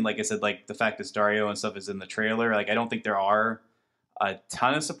be, and like I said, like the fact that Dario and stuff is in the trailer, like I don't think there are a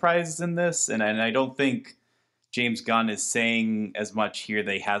ton of surprises in this, and I don't think James Gunn is saying as much here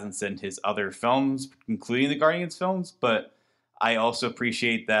that he hasn't said in his other films, including the Guardians films. But I also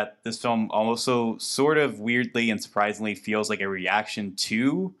appreciate that this film also sort of weirdly and surprisingly feels like a reaction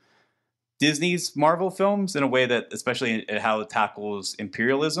to Disney's Marvel films in a way that, especially in how it tackles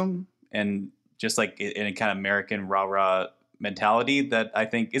imperialism and just like in a kind of American rah-rah mentality, that I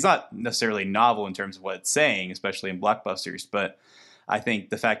think is not necessarily novel in terms of what it's saying, especially in blockbusters. But I think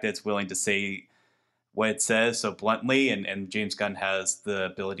the fact that it's willing to say what it says so bluntly, and James Gunn has the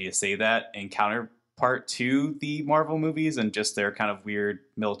ability to say that in counterpart to the Marvel movies and just their kind of weird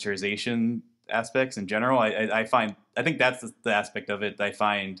militarization aspects in general, I think that's the aspect of it that I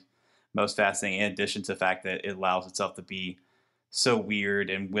find most fascinating, in addition to the fact that it allows itself to be so weird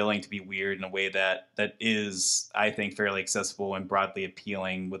and willing to be weird in a way that is, I think, fairly accessible and broadly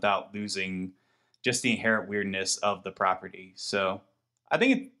appealing without losing just the inherent weirdness of the property. So I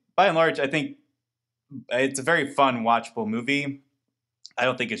think, by and large, I think it's a very fun, watchable movie. I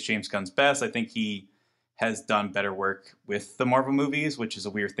don't think it's James Gunn's best. I think he has done better work with the Marvel movies, which is a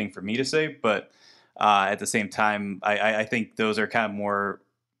weird thing for me to say. But at the same time, I think those are kind of more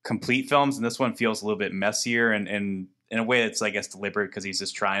complete films, and this one feels a little bit messier and in a way that's, I guess, deliberate, because he's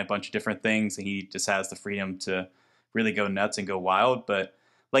just trying a bunch of different things and he just has the freedom to really go nuts and go wild. But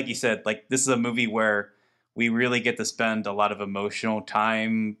like you said, like, this is a movie where we really get to spend a lot of emotional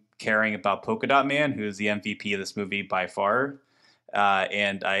time caring about Polka Dot Man, who is the MVP of this movie by far.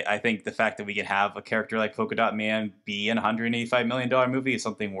 And I think the fact that we can have a character like Polka Dot Man be in a $185 million movie is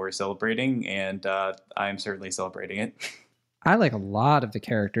something worth celebrating, and I'm certainly celebrating it. I like a lot of the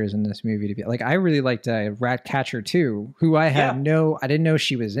characters in this movie to be like, I really liked Ratcatcher too, who I had I didn't know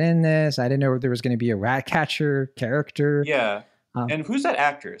she was in this. I didn't know there was going to be a Ratcatcher character. Yeah. And who's that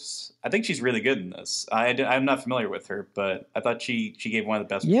actress? I think she's really good in this. I'm not familiar with her, but I thought she gave one of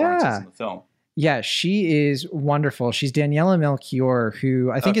the best performances in the film. Yeah, she is wonderful. She's Daniela Melchior,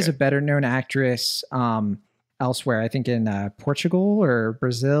 who I think is a better known actress elsewhere. I think in Portugal or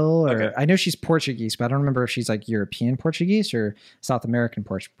Brazil, or I know she's Portuguese, but I don't remember if she's like European Portuguese or South American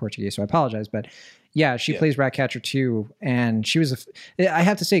Portuguese. So I apologize, but yeah, she plays Ratcatcher too, and she was. I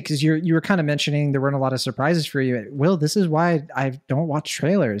have to say, because you were kind of mentioning there weren't a lot of surprises for you. Will, this is why I don't watch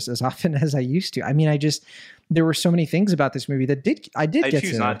trailers as often as I used to. I mean, there were so many things about this movie that I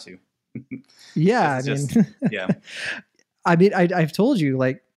choose not to. Yeah, I mean, I've told you,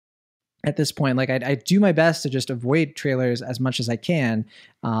 like, at this point, like, I do my best to just avoid trailers as much as I can.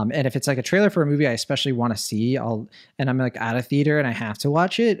 And if it's like a trailer for a movie I especially want to see, and I'm like at a theater and I have to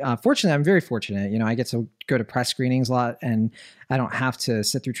watch it. Fortunately, I'm very fortunate. You know, I get to go to press screenings a lot and I don't have to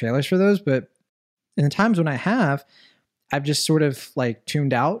sit through trailers for those. But in the times when I have, I've just sort of like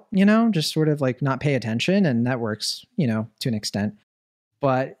tuned out, you know, just sort of like not pay attention. And that works, you know, to an extent.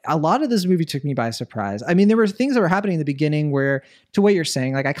 But a lot of this movie took me by surprise. I mean, there were things that were happening in the beginning where, to what you're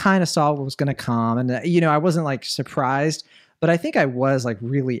saying, like, I kind of saw what was going to come. And, you know, I wasn't like surprised, but I think I was like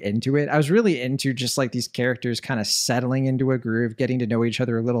really into it. I was really into just like these characters kind of settling into a groove, getting to know each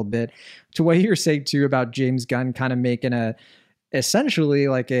other a little bit. To what you're saying too about James Gunn kind of making essentially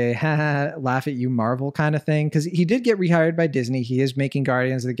like a laugh at you Marvel kind of thing. Because he did get rehired by Disney. He is making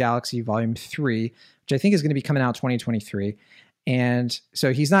Guardians of the Galaxy Volume 3, which I think is going to be coming out 2023. And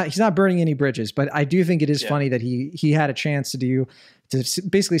so he's not burning any bridges, but I do think it is funny that he had a chance to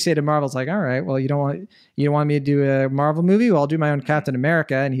basically say to Marvel, it's like, all right, well, you don't want me to do a Marvel movie? Well, I'll do my own Captain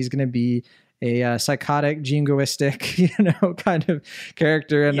America. And he's going to be a psychotic, jingoistic, you know, kind of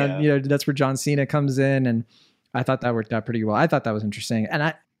character. And then, you know, that's where John Cena comes in. And I thought that worked out pretty well. I thought that was interesting.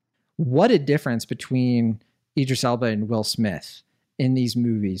 And what a difference between Idris Elba and Will Smith in these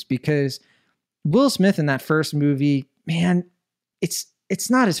movies, because Will Smith in that first movie, man, it's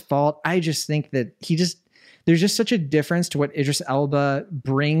not his fault. I just think that there's just such a difference to what Idris Elba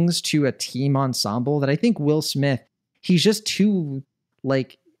brings to a team ensemble that I think Will Smith, he's just too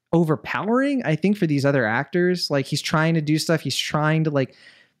like overpowering, I think, for these other actors. Like, he's trying to do stuff. He's trying to, like,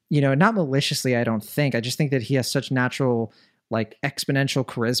 not maliciously, I don't think. I just think that he has such natural, like, exponential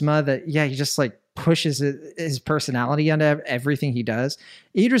charisma that, yeah, he just like pushes his personality onto everything he does.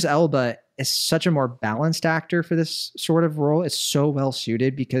 Idris Elba is such a more balanced actor for this sort of role. It's so well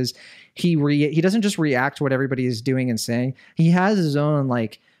suited because he doesn't just react to what everybody is doing and saying. He has his own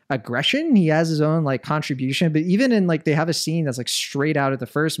like aggression. He has his own like contribution. But even in like, they have a scene that's like straight out of the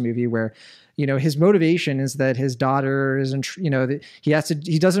first movie where, his motivation is that his daughter isn't, that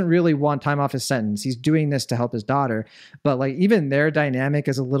he doesn't really want time off his sentence. He's doing this to help his daughter. But like, even their dynamic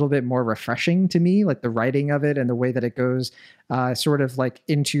is a little bit more refreshing to me, like the writing of it and the way that it goes sort of like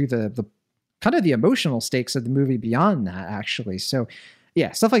into the kind of the emotional stakes of the movie beyond that, actually. So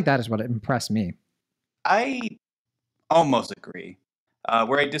yeah, stuff like that is what impressed me. I almost agree.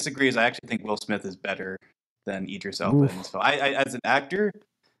 Where I disagree is I actually think Will Smith is better than Idris Elba in this film. I as an actor,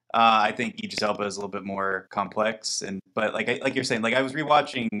 I think Idris Elba is a little bit more complex, but like you're saying, like I was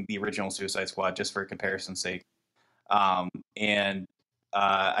rewatching the original Suicide Squad just for comparison's sake, and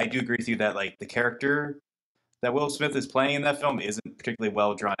I do agree with you that like the character that Will Smith is playing in that film isn't particularly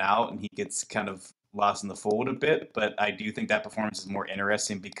well drawn out, and he gets kind of lost in the fold a bit. But I do think that performance is more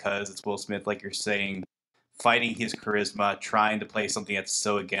interesting because it's Will Smith, like you're saying, fighting his charisma, trying to play something that's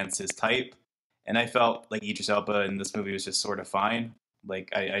so against his type. And I felt like Idris Elba in this movie was just sort of fine.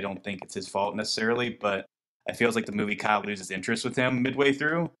 Like, I don't think it's his fault necessarily, but I feels like the movie kind of loses interest with him midway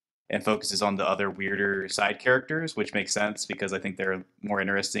through and focuses on the other weirder side characters, which makes sense because I think they're more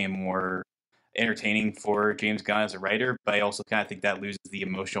interesting and more entertaining for James Gunn as a writer. But I also kind of think that loses the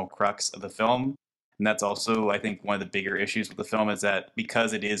emotional crux of the film. And that's also, I think, one of the bigger issues with the film is that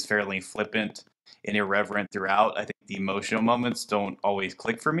because it is fairly flippant and irreverent throughout, I think the emotional moments don't always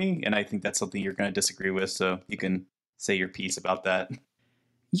click for me. And I think that's something you're going to disagree with. So you can say your piece about that.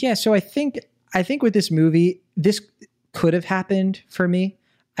 Yeah, so I think with this movie, this could have happened for me.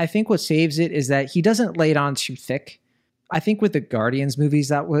 I think what saves it is that he doesn't lay it on too thick. I think with the Guardians movies,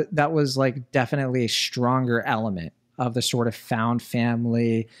 that was like definitely a stronger element of the sort of found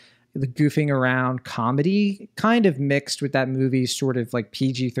family, the goofing around comedy, kind of mixed with that movie's sort of like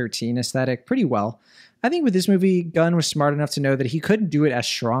PG-13 aesthetic pretty well. I think with this movie, Gunn was smart enough to know that he couldn't do it as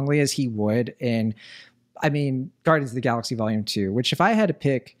strongly as he would in, Guardians of the Galaxy Volume 2, which if I had to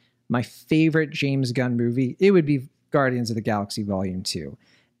pick my favorite James Gunn movie, it would be Guardians of the Galaxy Volume 2.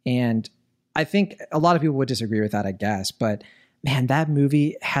 And I think a lot of people would disagree with that, I guess, but man, that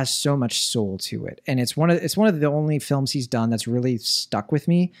movie has so much soul to it. And it's one of the only films he's done that's really stuck with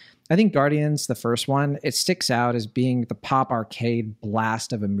me. I think Guardians, the first one, it sticks out as being the pop arcade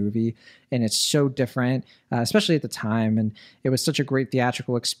blast of a movie. And it's so different, especially at the time. And it was such a great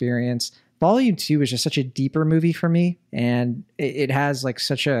theatrical experience. Volume 2 is just such a deeper movie for me. And it has like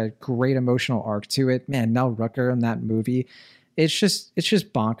such a great emotional arc to it. Man, Mel Rucker in that movie. It's just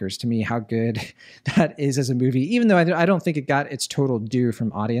bonkers to me how good that is as a movie, even though I don't think it got its total due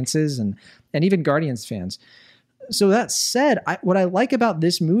from audiences and even Guardians fans. So that said, what I like about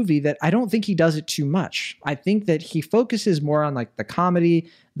this movie that I don't think he does it too much. I think that he focuses more on like the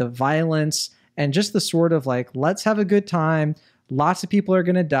comedy, the violence, and just the sort of like, let's have a good time. Lots of people are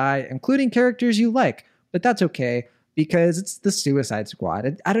going to die, including characters you like, but that's okay because it's the Suicide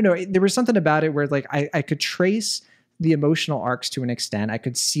Squad. I don't know. There was something about it where like I could trace the emotional arcs to an extent. I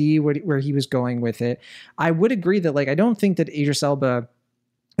could see where he was going with it. I would agree that like, I don't think that Idris Elba,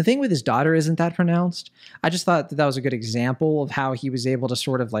 the thing with his daughter isn't that pronounced. I just thought that was a good example of how he was able to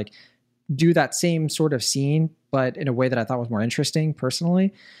sort of like do that same sort of scene, but in a way that I thought was more interesting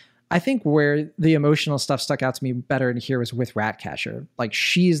personally. I think where the emotional stuff stuck out to me better in here was with Ratcatcher. Like,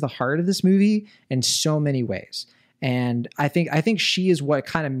 she is the heart of this movie in so many ways. And I think she is what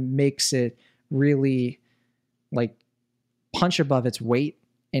kind of makes it really like punch above its weight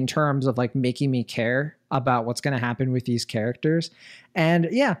in terms of like making me care about what's going to happen with these characters. And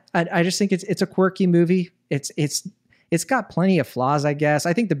yeah, I just think it's a quirky movie. It's got plenty of flaws, I guess.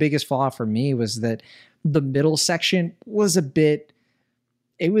 I think the biggest flaw for me was that the middle section was a bit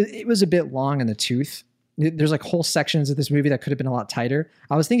long in the tooth. There's like whole sections of this movie that could have been a lot tighter.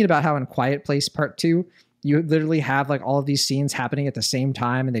 I was thinking about how in Quiet Place Part 2, you literally have like all of these scenes happening at the same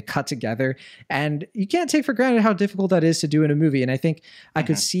time and they cut together, and you can't take for granted how difficult that is to do in a movie. And I think I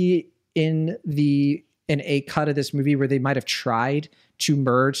could see in a cut of this movie where they might have tried to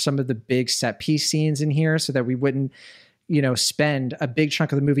merge some of the big set piece scenes in here so that we wouldn't, spend a big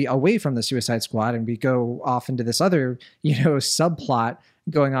chunk of the movie away from the Suicide Squad and we go off into this other, subplot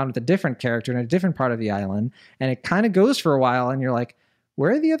going on with a different character in a different part of the island. And it kind of goes for a while and you're like,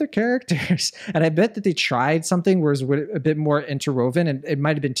 where are the other characters? And I bet that they tried something where it was a bit more interwoven and it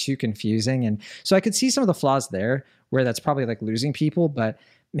might've been too confusing. And so I could see some of the flaws there where that's probably like losing people, but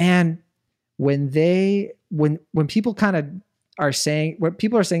man, when people kind of are saying what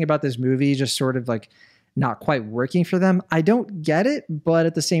people are saying about this movie, just sort of like not quite working for them, I don't get it, but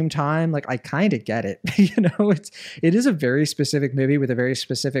at the same time, like I kind of get it. It is a very specific movie with a very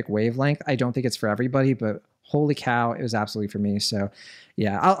specific wavelength. I don't think it's for everybody, but holy cow, it was absolutely for me. So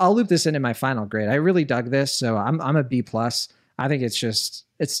yeah, I'll loop this in my final grade. I really dug this, so I'm a B+. I think it's just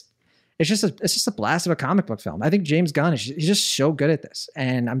a blast of a comic book film. I think James Gunn he's just so good at this,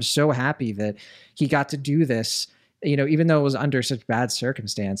 and I'm so happy that he got to do this. Even though it was under such bad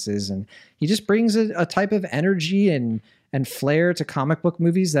circumstances, and he just brings a type of energy and flair to comic book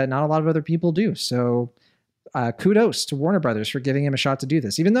movies that not a lot of other people do. So kudos to Warner Brothers for giving him a shot to do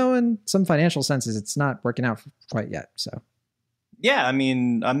this, even though in some financial senses, it's not working out quite yet. So. Yeah. I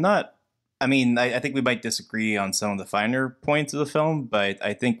think we might disagree on some of the finer points of the film, but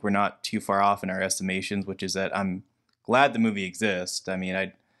I think we're not too far off in our estimations, which is that I'm glad the movie exists.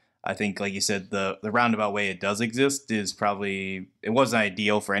 I think, like you said, the roundabout way it does exist is probably, it wasn't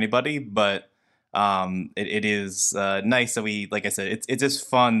ideal for anybody, but it is nice that we, like I said, it's just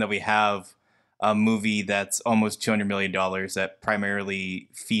fun that we have a movie that's almost $200 million that primarily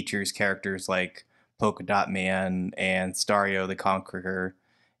features characters like Polka Dot Man and Starro the Conqueror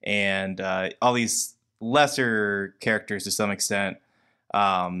and all these lesser characters to some extent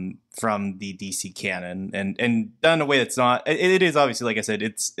from the DC canon and done in a way that's not, it is obviously, like I said,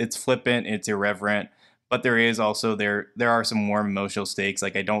 it's flippant, it's irreverent, but there is also, there are some more emotional stakes.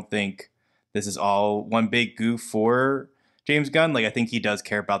 Like, I don't think this is all one big goof for James Gunn. Like, I think he does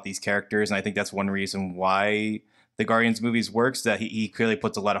care about these characters, and I think that's one reason why the Guardians movies works, that he clearly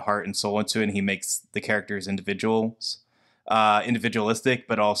puts a lot of heart and soul into it, and he makes the characters individualistic,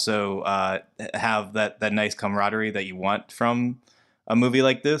 but also have that nice camaraderie that you want from a movie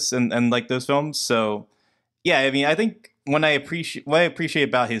like this and like those films. So yeah, I think what I appreciate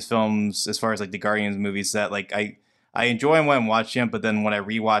about his films as far as like the Guardians movies, that like I enjoy them when I'm watching them, but then when I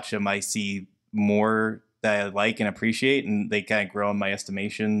rewatch them, I see more that I like and appreciate, and they kind of grow in my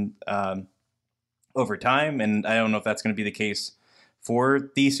estimation over time. And I don't know if that's going to be the case for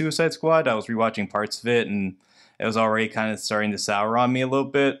the Suicide Squad. I was rewatching parts of it, and it was already kind of starting to sour on me a little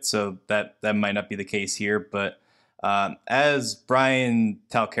bit. So that might not be the case here. But as Brian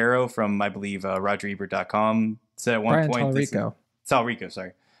Talcaro from, I believe, RogerEbert.com said at one point, Talrico,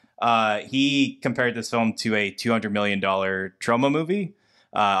 sorry. He compared this film to a $200 million Troma movie.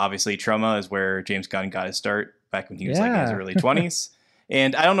 Obviously, Troma is where James Gunn got his start back when he was like in his early 20s.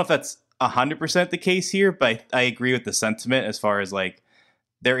 And I don't know if that's 100% the case here, but I agree with the sentiment as far as like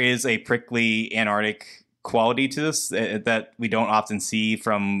there is a prickly Antarctic quality to this that we don't often see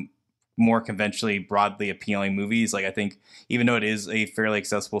from more conventionally broadly appealing movies. Like, I think even though it is a fairly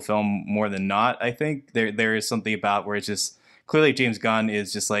accessible film more than not, I think there is something about where it's just clearly James Gunn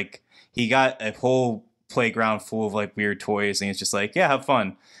is just like, he got a whole playground full of like weird toys, and it's just like, yeah, have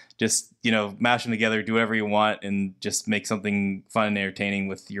fun, just mash them together, do whatever you want, and just make something fun and entertaining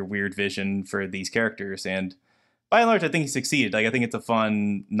with your weird vision for these characters. And by and large, I think he succeeded. Like, I think it's a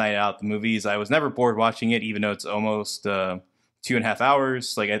fun night out at the movies. I was never bored watching it, even though it's almost 2.5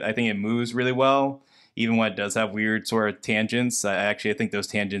 hours. Like, I think it moves really well, even when it does have weird sort of tangents. I think those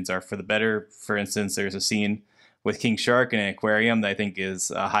tangents are for the better. For instance, there's a scene with King Shark in an aquarium that I think is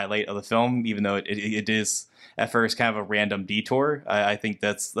a highlight of the film, even though it is at first kind of a random detour. I think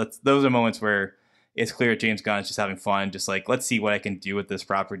those are moments where it's clear James Gunn is just having fun, just like, let's see what I can do with this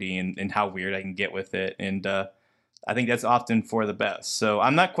property and how weird I can get with it. And I think that's often for the best. So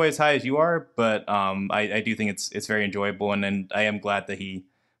I'm not quite as high as you are, but I do think it's very enjoyable, and I am glad that he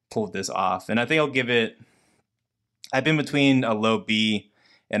pulled this off. And I think I'll give it, I've been between a low B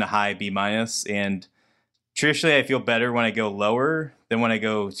and a high B-, and traditionally I feel better when I go lower than when I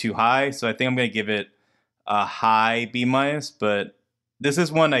go too high. So I think I'm going to give it a high B-, but this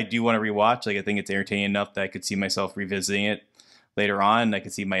is one I do want to rewatch. Like, I think it's entertaining enough that I could see myself revisiting it later on. I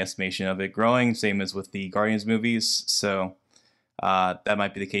could see my estimation of it growing, same as with the Guardians movies. So that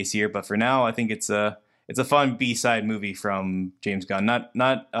might be the case here. But for now, I think it's a fun B-side movie from James Gunn. Not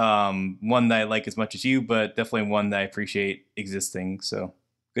one that I like as much as you, but definitely one that I appreciate existing. So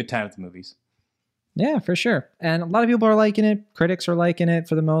good time at the movies. Yeah, for sure. And a lot of people are liking it. Critics are liking it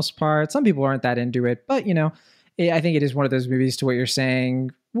for the most part. Some people aren't that into it, but I think it is one of those movies, to what you're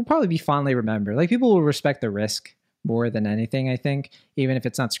saying, will probably be fondly remembered. Like, people will respect the risk more than anything, I think, even if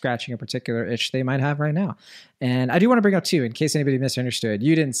it's not scratching a particular itch they might have right now. And I do want to bring up too, in case anybody misunderstood,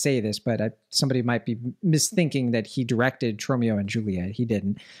 you didn't say this, but somebody might be misthinking that he directed Tromeo and Juliet. He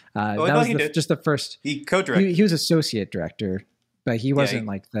didn't. That was just the first. He co-directed. He was associate director, but he wasn't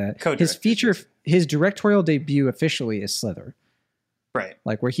like the co-director. His directorial debut officially is Slither. Right.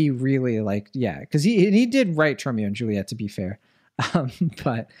 Like, where he really because he did write Tromeo and Juliet, to be fair.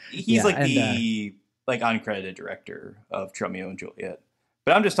 But he's the uncredited director of Tromeo and Juliet.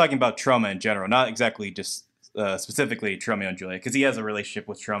 But I'm just talking about Troma in general, not exactly just specifically Tromeo and Juliet, because he has a relationship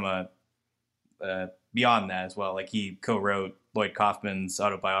with Troma beyond that as well. Like, he co-wrote Lloyd Kaufman's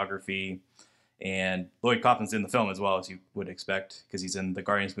autobiography, and Lloyd Kaufman's in the film as well, as you would expect, because he's in the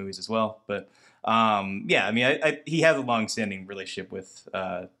Guardians movies as well. But he has a long-standing relationship with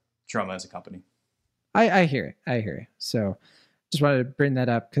Troma as a company. I hear it. So just wanted to bring that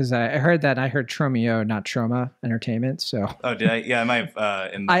up because I heard that. I heard Tromeo, not Troma Entertainment. So did I? Yeah, I might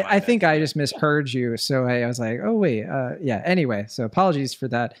have. I think I just misheard you. So I was like, oh wait, yeah. Anyway, so apologies for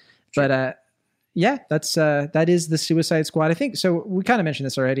that. Sure. But that is the Suicide Squad. I think so. We kind of mentioned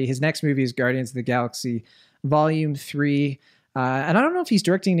this already. His next movie is Guardians of the Galaxy Volume 3. And I don't know if he's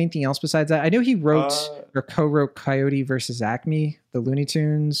directing anything else besides that. I know he wrote or co-wrote Coyote versus Acme, the Looney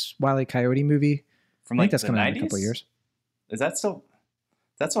Tunes Wile E. Coyote movie. From I think that's the coming 90s? out in a couple of years. Is that still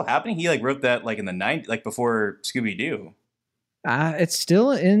happening? He wrote that in the 90s, like before Scooby-Doo. It's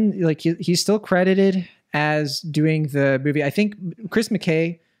still in, he's still credited as doing the movie. I think Chris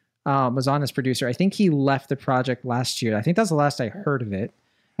McKay was on as producer. I think he left the project last year. I think that's the last I heard of it.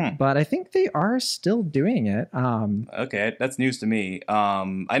 But I think they are still doing it. Okay, that's news to me.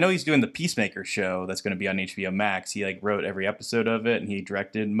 I know he's doing the Peacemaker show that's going to be on HBO Max. He wrote every episode of it, and he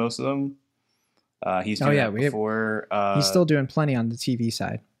directed most of them. He's doing that before. He's still doing plenty on the TV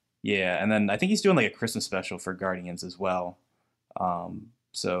side. Yeah, and then I think he's doing a Christmas special for Guardians as well.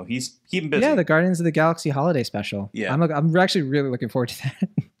 So he's keeping busy. Yeah, the Guardians of the Galaxy holiday special. Yeah, I'm actually really looking forward to that.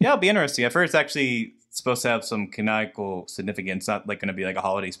 Yeah, it'll be interesting. I've heard it's actually supposed to have some canonical significance. Not going to be a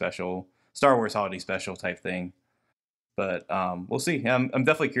holiday special, Star Wars holiday special type thing. But we'll see. Yeah, I'm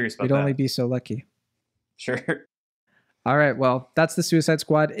definitely curious about that. We'd only be so lucky. Sure. All right, well, that's the Suicide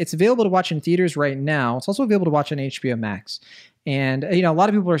Squad. It's available to watch in theaters right now. It's also available to watch on HBO Max. And, a lot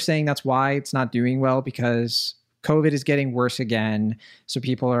of people are saying that's why it's not doing well, because COVID is getting worse again. So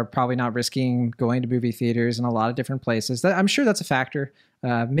people are probably not risking going to movie theaters in a lot of different places. I'm sure that's a factor,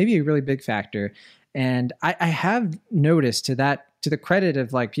 maybe a really big factor. And I have noticed, to the credit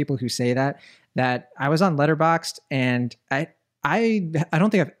of people who say that I was on Letterboxd, and I don't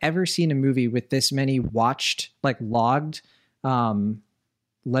think I've ever seen a movie with this many watched, logged,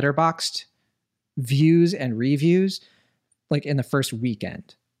 Letterboxd views and reviews, in the first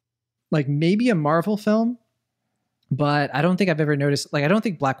weekend. Maybe a Marvel film, but I don't think I've ever noticed, I don't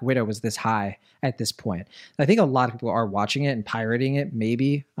think Black Widow was this high at this point. I think a lot of people are watching it and pirating it,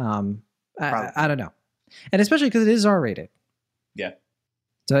 maybe. I don't know. And especially because it is R-rated. Yeah.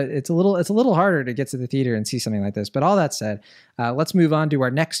 So it's a little harder to get to the theater and see something like this. But all that said, let's move on to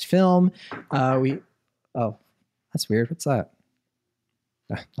our next film. Oh, that's weird. What's that?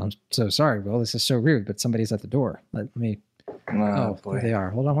 I'm so sorry, Will. This is so rude, but somebody's at the door. Let me. Oh boy, there they are.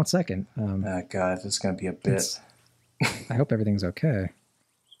 Hold on one second. Oh God, this is gonna be a bit. I hope everything's okay.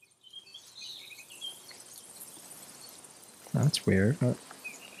 Oh, that's weird.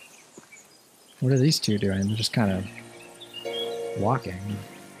 What are these two doing? They're just kind of walking.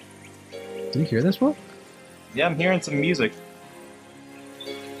 Do you hear this, Will? Yeah, I'm hearing some music.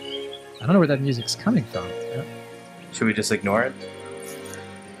 I don't know where that music's coming from. Yeah. Should we just ignore it?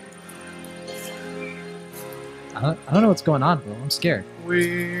 I don't know what's going on, Will. I'm scared.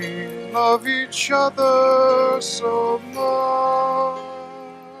 We love each other so much.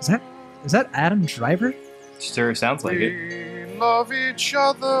 Is that Adam Driver? Sure, sounds like it. We love each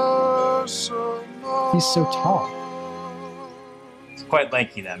other so much. He's so tall. He's quite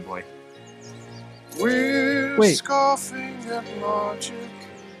lanky, that boy. We're scoffing at logic.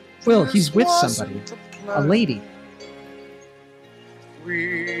 Will, he's with somebody. A lady.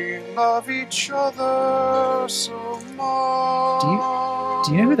 We love each other so much. Do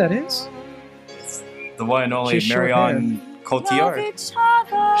you know who that is? The one and only Marion Cotillard.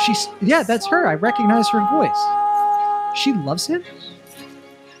 That's her. I recognize her voice. She loves him?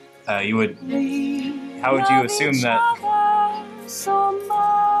 You would. How would you assume that?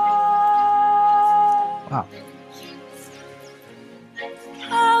 Wow.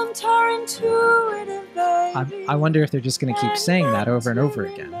 I wonder if they're just going to keep saying that over and over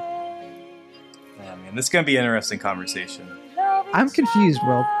again. I mean, man. This is gonna be an interesting conversation. I'm confused,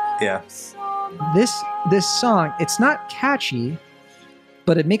 Will. Yeah. This song, it's not catchy,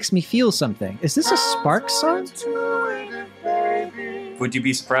 but it makes me feel something. Is this a Sparks song? Would you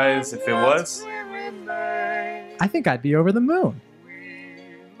be surprised if it was? I think I'd be over the moon.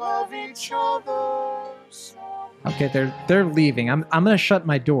 Okay, they're leaving. I'm gonna shut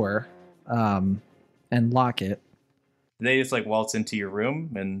my door, and lock it. They just like waltz into your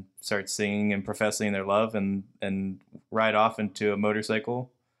room and start singing and professing their love and ride off into a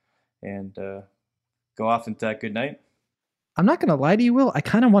motorcycle and go off into that good night. I'm not gonna lie to you, Will. I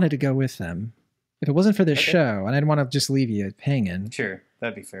kind of wanted to go with them if it wasn't for this show, and I didn't want to just leave you hanging. Sure,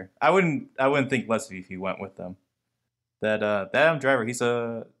 that'd be fair. I wouldn't think less of you if you went with them. That Adam Driver, he's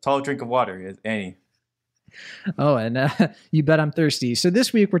a tall drink of water, Annie. Oh, and you bet I'm thirsty. So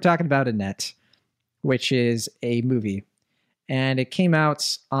this week we're talking about Annette, which is a movie, and it came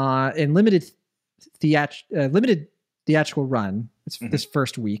out in limited theatrical run. It's this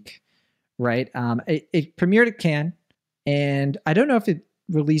first week, right? It premiered at Cannes, and I don't know if it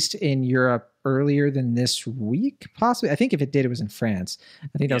released in Europe earlier than this week, possibly. I think if it did, it was in France.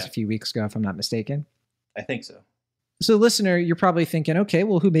 I think that was a few weeks ago, if I'm not mistaken. I think so. So, listener, you're probably thinking, okay,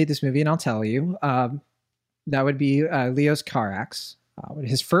 well, who made this movie? And I'll tell you. That would be Leos Carax,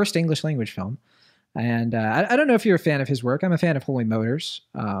 his first English language film. And I don't know if you're a fan of his work. I'm a fan of Holy Motors.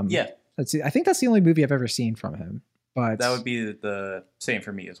 Yeah. I think that's the only movie I've ever seen from him. But that would be the same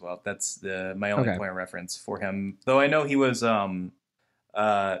for me as well. That's my only point of reference for him. Though I know he was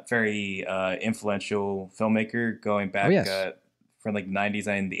very influential filmmaker going back from like the 90s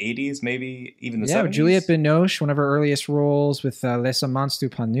and the 80s, maybe even the 70s. With Juliette Binoche, one of her earliest roles with Les Amants du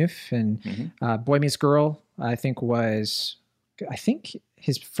Pont Neuf, and Boy Meets Girl, I think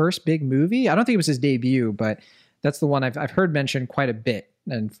his first big movie. I don't think it was his debut, but that's the one I've heard mentioned quite a bit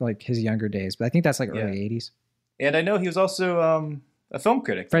in like his younger days. But I think that's like early 80s. And I know he was also a film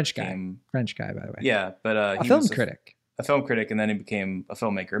critic. French guy, by the way. Yeah, but he was a film critic, and then he became a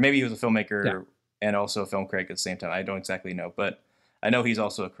filmmaker. Maybe he was a filmmaker and also a film critic at the same time. I don't exactly know, but I know he's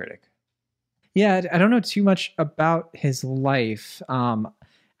also a critic. Yeah, I don't know too much about his life.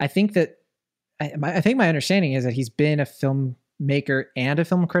 I think my understanding is that he's been a filmmaker and a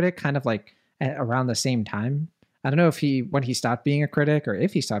film critic kind of like around the same time. I don't know when he stopped being a critic or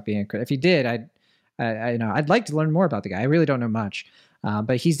if he stopped being a critic. If he did, I'd like to learn more about the guy. I really don't know much.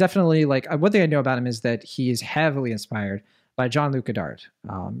 But he's definitely like, one thing I know about him is that he is heavily inspired by Jean-Luc Godard.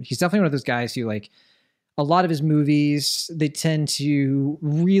 He's definitely one of those guys who like, a lot of his movies, they tend to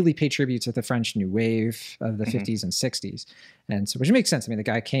really pay tribute to the French New Wave of the 50s and 60s. And so, which makes sense. I mean, the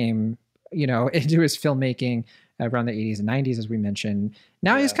guy came, into his filmmaking around the 80s and 90s, as we mentioned.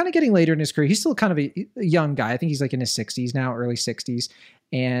 Now he's kind of getting later in his career. He's still kind of a young guy. I think he's like in his 60s now, early 60s.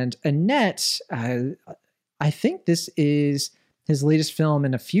 And Annette, I think this is his latest film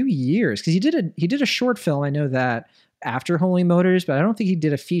in a few years, because he did a short film. I know that after Holy Motors, but I don't think he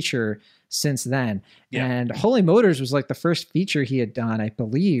did a feature since then. Yeah. And Holy Motors was like the first feature he had done, I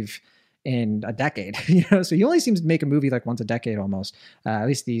believe, in a decade. So he only seems to make a movie like once a decade almost, at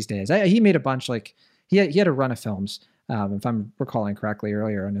least these days. He made a bunch, like he had a run of films, if I'm recalling correctly,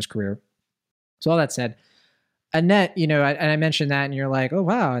 earlier in his career. So all that said, Annette, and I mentioned that, and you're like, oh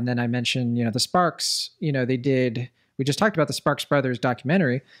wow. And then I mentioned, the Sparks, we just talked about the Sparks Brothers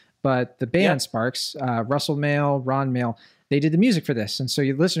documentary, but the band Sparks, Russell Mael, Ron Mael, they did the music for this. And so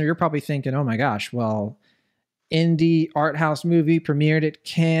you listener, you're probably thinking, oh my gosh, well, indie art house movie premiered at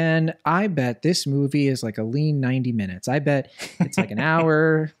Cannes. I bet this movie is like a lean 90 minutes. I bet it's like an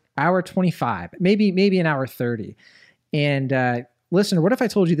hour 25, maybe an hour 30. And listener, what if I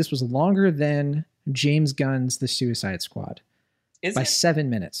told you this was longer than James Gunn's The Suicide Squad? By 7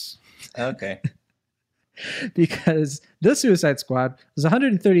 minutes. Okay. Because The Suicide Squad was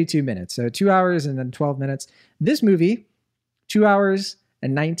 132 minutes, so 2 hours and then 12 minutes. This movie, 2 hours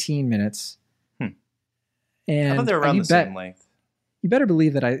and 19 minutes. And I thought they were around the same length. You better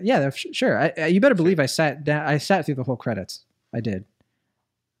believe that sure. You better believe I sat down. I sat through the whole credits. I did.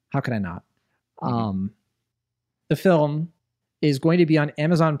 How could I not? The film is going to be on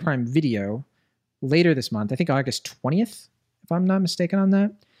Amazon Prime Video later this month. I think August 20th, if I'm not mistaken on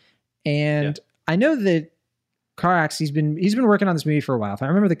that. And I know that Carax, he's been working on this movie for a while. If I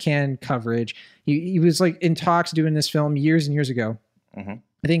remember the Cannes coverage, he was like in talks doing this film years and years ago.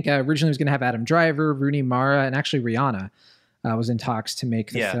 I think originally he was going to have Adam Driver, Rooney Mara, and actually Rihanna was in talks to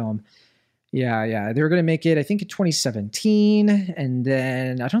make the film. Yeah. They were going to make it, I think, in 2017. And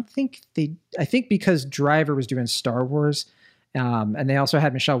then I think because Driver was doing Star Wars, and they also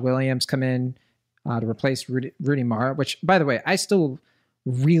had Michelle Williams come in to replace Rooney Mara, which, by the way, I still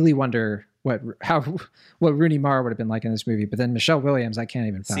really wonder what Rooney Mara would have been like in this movie. But then Michelle Williams, I can't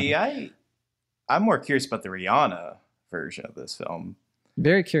even fathom. See, I'm more curious about the Rihanna version of this film.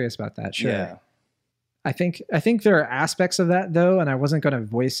 Very curious about that. Sure. Yeah. I think there are aspects of that though, and I wasn't going to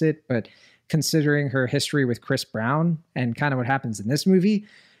voice it, but considering her history with Chris Brown and kind of what happens in this movie,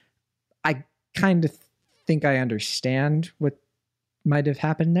 I kind of think I understand what might have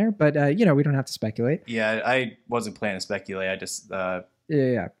happened there, but we don't have to speculate. Yeah, I wasn't planning to speculate. I just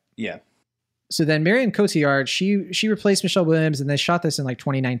Yeah. So then Marion Cotillard, she replaced Michelle Williams, and they shot this in like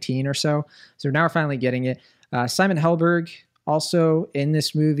 2019 or so. So now we're finally getting it. Simon Helberg also in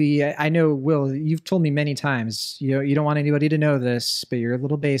this movie. I know, Will, you've told me many times, you don't want anybody to know this, but you're a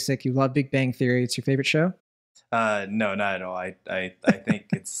little basic. You love Big Bang Theory. It's your favorite show? No, not at all. I think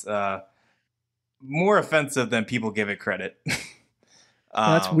it's more offensive than people give it credit.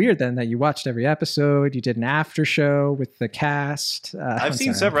 Well, that's weird then that you watched every episode. You did an after show with the cast. I've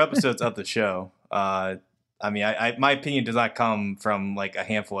seen several episodes of the show. I mean, my opinion does not come from like a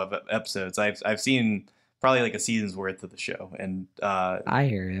handful of episodes. I've seen probably like a season's worth of the show, and I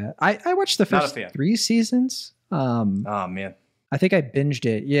hear you. I watched the first 3 seasons. Oh man, I think I binged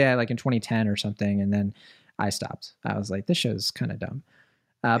it. Yeah, like in 2010 or something, and then I stopped. I was like, this show's kind of dumb.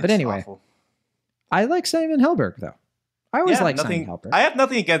 But anyway, awful. I like Simon Helberg though. I always like Simon Helberg. I have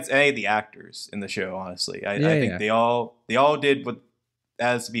nothing against any of the actors in the show, honestly. I think they all did what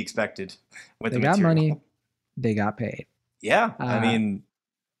as to be expected with they the got material. money, they got paid. Yeah, I mean,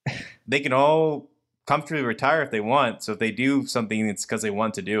 they can all comfortably retire if they want. So if they do something, it's because they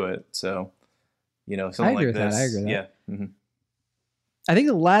want to do it. So, something like this. I agree with that. Yeah. Mm-hmm. I think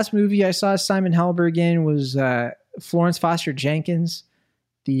the last movie I saw Simon Helberg in was Florence Foster Jenkins,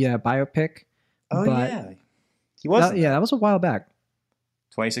 the biopic. Oh, yeah. He was. That was a while back.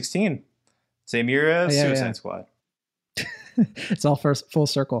 2016. Same year as Suicide Squad. It's all full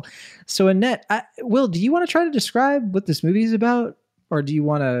circle. So Annette, Will, do you want to try to describe what this movie is about? Or do you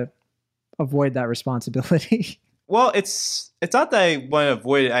want to avoid that responsibility? Well, it's not that I want to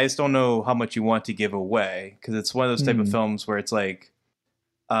avoid it. I just don't know how much you want to give away. Because it's one of those type of films where it's like,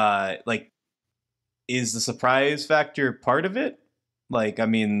 is the surprise factor part of it? Like, I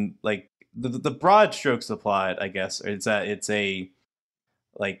mean, like, the broad strokes of the plot, I guess, is that it's a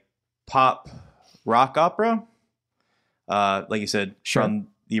like pop rock opera, like you said, from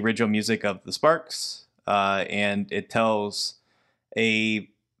the original music of the Sparks, and it tells a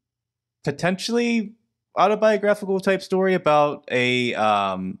potentially autobiographical type story about a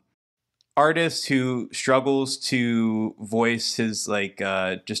artist who struggles to voice his like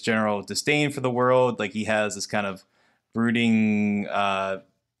just general disdain for the world. Like he has this kind of brooding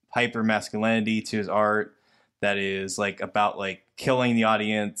hyper masculinity to his art that is like about like killing the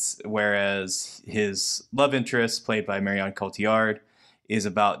audience, whereas his love interest, played by Marion Cotillard, is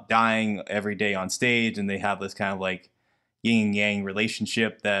about dying every day on stage, and they have this kind of like yin and yang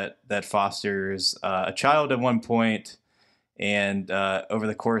relationship that fosters a child at one point, and over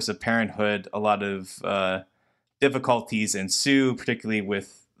the course of parenthood, a lot of difficulties ensue, particularly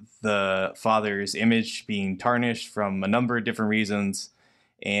with the father's image being tarnished from a number of different reasons.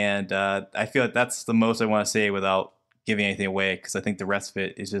 And I feel like that's the most I want to say without giving anything away, because I think the rest of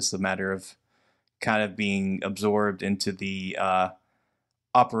it is just a matter of kind of being absorbed into the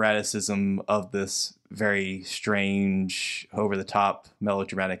operaticism of this very strange, over-the-top,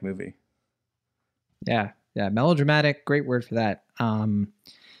 melodramatic movie. Yeah, melodramatic, great word for that.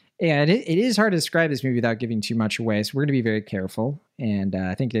 It is hard to describe this movie without giving too much away, so we're going to be very careful, and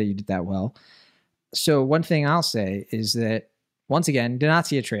I think that you did that well. So one thing I'll say is that, once again, did not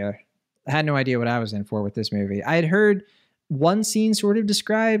see a trailer. I had no idea what I was in for with this movie. I had heard one scene sort of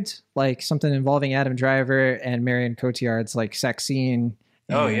described, like something involving Adam Driver and Marion Cotillard's like sex scene.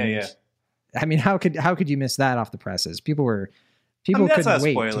 Oh yeah. I mean, how could you miss that off the presses? People couldn't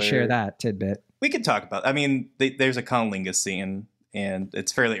wait to share that tidbit. We could talk about. I mean, there's a cunnilingus scene, and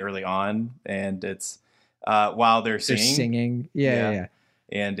it's fairly early on, and it's while they're singing. Yeah.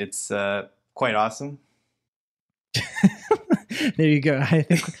 And it's quite awesome. There you go. I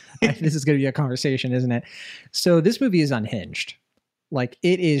think this is going to be a conversation, isn't it? So this movie is unhinged. Like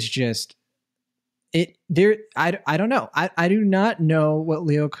it is just it there. I don't know. I do not know what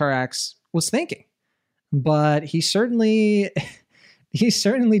Leo Carax was thinking, but he certainly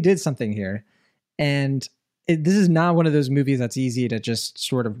did something here. And this is not one of those movies that's easy to just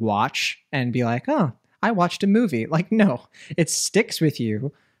sort of watch and be like, oh, I watched a movie. Like, no, it sticks with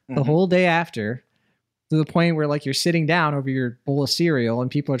you the whole day after, to the point where like you're sitting down over your bowl of cereal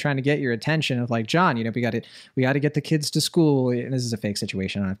and people are trying to get your attention of like, John, we got to get the kids to school. And this is a fake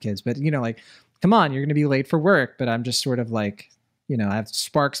situation. I don't have kids, but like, come on, you're going to be late for work. But I'm just sort of like, I have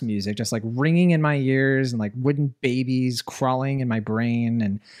Sparks music just like ringing in my ears and like wooden babies crawling in my brain.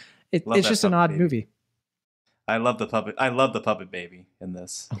 And it's just an odd movie. I love the puppet. I love the puppet baby in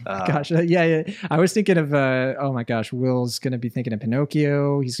this. Oh my gosh. Yeah. I was thinking of, oh my gosh, Will's going to be thinking of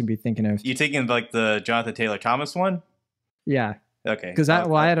Pinocchio. He's going to be thinking of. You thinking like the Jonathan Taylor Thomas one? Yeah. Okay. Because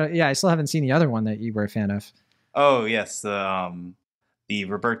I still haven't seen the other one that you were a fan of. Oh yes, the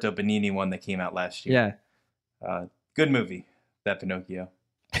Roberto Benigni one that came out last year. Yeah. Good movie, that Pinocchio.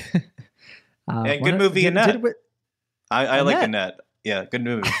 And good movie, Annette. I like Annette. Yeah, good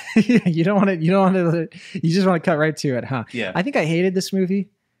movie. You don't want to. You just want to cut right to it, huh? Yeah. I think I hated this movie.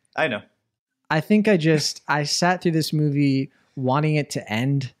 I know. I think I sat through this movie wanting it to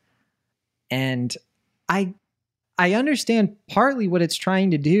end, and I understand partly what it's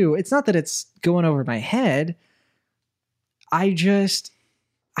trying to do. It's not that it's going over my head. I just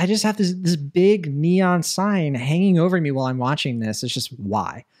have this big neon sign hanging over me while I'm watching this. It's just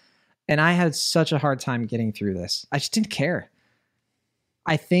why. And I had such a hard time getting through this. I just didn't care.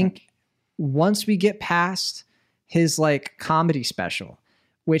 I think once we get past his like comedy special,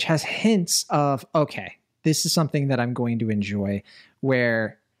 which has hints of, okay, this is something that I'm going to enjoy,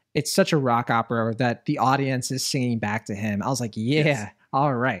 where it's such a rock opera that the audience is singing back to him. I was like, yeah, yes.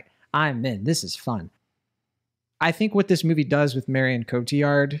 All right, I'm in. This is fun. I think what this movie does with Marion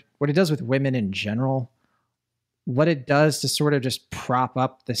Cotillard, what it does with women in general, what it does to sort of just prop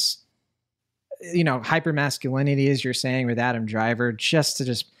up this, hyper masculinity, as you're saying, with Adam Driver, just to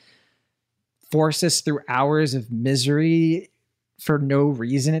just force us through hours of misery for no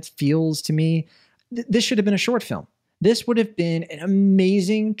reason. It feels to me, this should have been a short film. This would have been an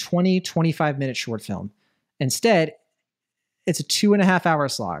amazing 20, 25 minute short film. Instead, it's a 2.5 hour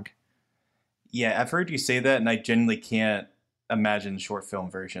slog. Yeah, I've heard you say that, and I genuinely can't imagine the short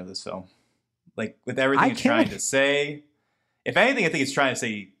film version of this film. Like, with everything it's trying to say, if anything, I think it's trying to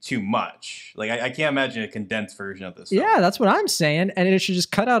say too much. Like, I can't imagine a condensed version of this film. Yeah, that's what I'm saying, and it should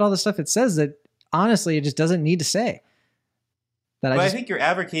just cut out all the stuff it says that, honestly, it just doesn't need to say. But I think you're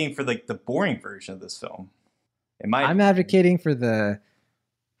advocating for, like, the boring version of this film. I'm advocating for the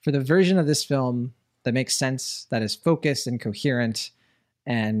version of this film that makes sense, that is focused and coherent,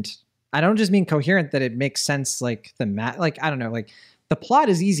 and I don't just mean coherent that it makes sense, like I don't know, like the plot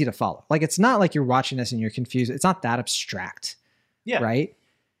is easy to follow. Like it's not like you're watching this and you're confused. It's not that abstract. Yeah. Right?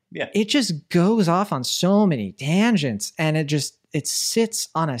 Yeah. It just goes off on so many tangents, and it sits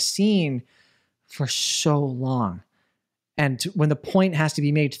on a scene for so long. And when the point has to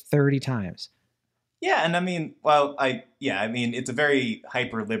be made 30 times. Yeah, and I mean, it's a very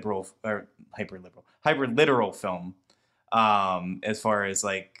hyper literal film, as far as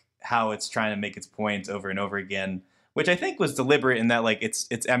like how it's trying to make its points over and over again, which I think was deliberate in that like it's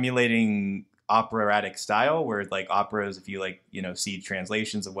emulating operatic style, where like operas, if you see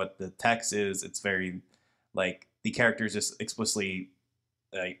translations of what the text is, it's very like the characters just explicitly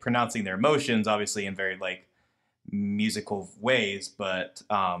pronouncing their emotions, obviously in very like musical ways, but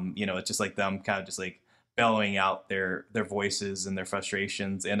it's just like them kind of just like bellowing out their voices and their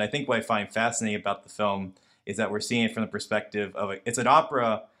frustrations. And I think what I find fascinating about the film is that we're seeing it from the perspective of it's an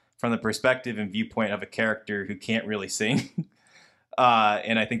opera from the perspective and viewpoint of a character who can't really sing.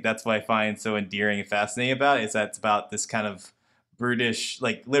 And I think that's what I find so endearing and fascinating about it, is that it's about this kind of brutish,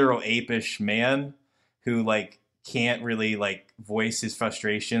 like literal apish man who like can't really like voice his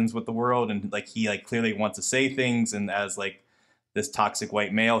frustrations with the world, and like he like clearly wants to say things, and as like this toxic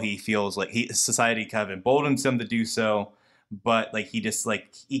white male, he feels like society kind of emboldens him to do so, but like he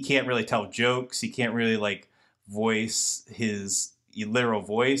can't really tell jokes, he can't really like voice his literal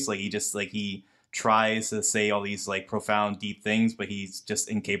voice, like he tries to say all these like profound deep things, but he's just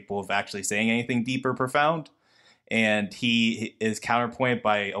incapable of actually saying anything deep or profound. And he is counterpointed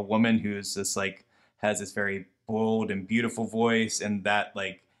by a woman who's just like has this very bold and beautiful voice, and that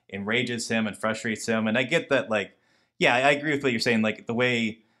like enrages him and frustrates him. And I get that, like, yeah, I agree with what you're saying. Like the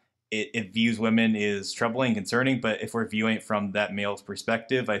way it views women is troubling and concerning, but if we're viewing it from that male's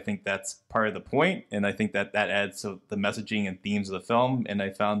perspective, I think that's part of the point, and I think that adds to the messaging and themes of the film, and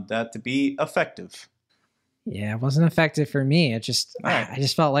I found that to be effective. Yeah, it wasn't effective for me. It just I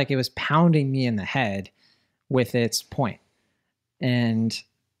just felt like it was pounding me in the head with its point, and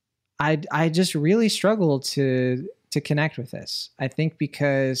I just really struggled to connect with this. I think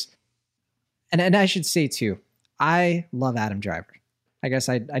because, and I should say too, I love Adam Driver. I guess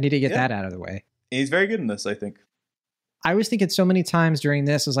I need to get that out of the way. He's very good in this, I think. I was thinking so many times during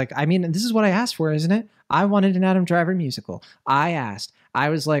this, I was like, I mean, this is what I asked for, isn't it? I wanted an Adam Driver musical. I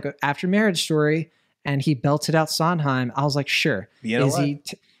was like, after Marriage Story, and he belted out Sondheim, I was like, sure.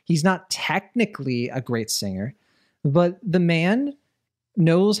 He's not technically a great singer, but the man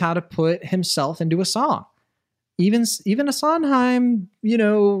knows how to put himself into a song. Even a Sondheim,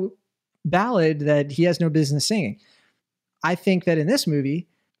 ballad that he has no business singing. I think that in this movie,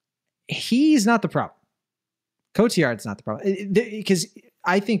 he's not the problem. Cotillard's not the problem. Because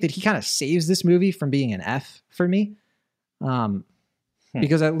I think that he kind of saves this movie from being an F for me.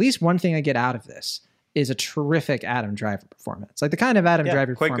 Because at least one thing I get out of this is a terrific Adam Driver performance. Like the kind of Adam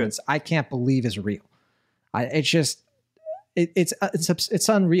Driver performance I can't believe is real. It's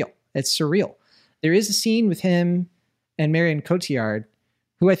unreal. It's surreal. There is a scene with him and Marion Cotillard,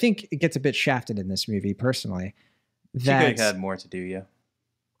 who I think gets a bit shafted in this movie personally. She could have had more to do, yeah.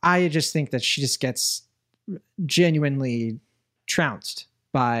 I just think that she just gets genuinely trounced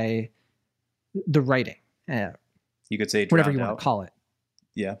by the writing. You could say whatever you want to call it.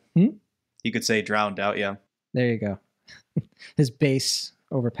 Yeah. You could say drowned out, yeah. There you go. His bass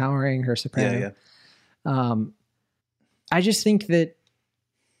overpowering her soprano. Yeah. I just think that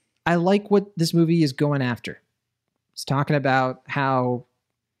I like what this movie is going after. It's talking about how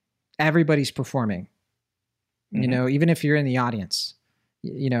everybody's performing. Mm-hmm. Even if you're in the audience,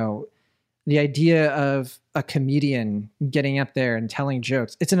 the idea of a comedian getting up there and telling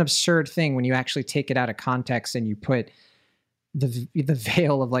jokes, it's an absurd thing when you actually take it out of context and you put the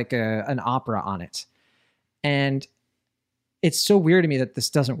veil of like an opera on it. And it's so weird to me that this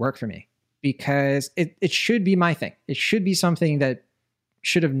doesn't work for me, because it should be my thing. It should be something that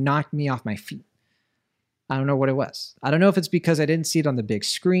should have knocked me off my feet. I don't know what it was. I don't know if it's because I didn't see it on the big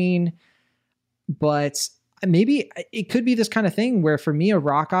screen, but maybe it could be this kind of thing where for me, a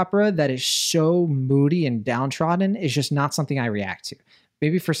rock opera that is so moody and downtrodden is just not something I react to.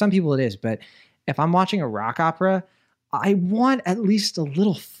 Maybe for some people it is, but if I'm watching a rock opera, I want at least a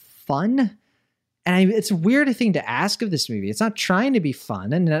little fun. And it's a weird thing to ask of this movie. It's not trying to be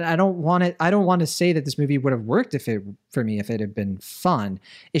fun, and I don't want to say that this movie would have worked for me if it had been fun.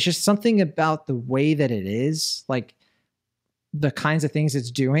 It's just something about the way that it is, like the kinds of things it's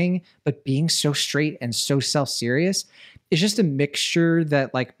doing, but being so straight and so self-serious. It's just a mixture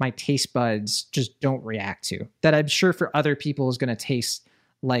that like my taste buds just don't react to, that I'm sure for other people is going to taste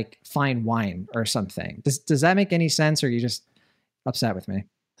like fine wine or something. Does that make any sense, or are you just upset with me?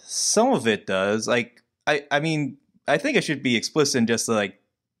 Some of it does. Like, I mean, I think I should be explicit in just like,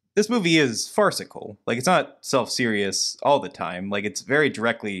 this movie is farcical. Like, it's not self-serious all the time. Like, it's very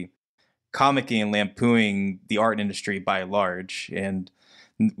directly comicking and lampooning the art industry by large, and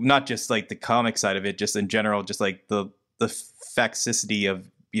not just like the comic side of it, just in general, just like the faxicity of,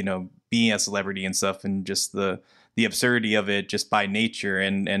 being a celebrity and stuff, and just the absurdity of it just by nature,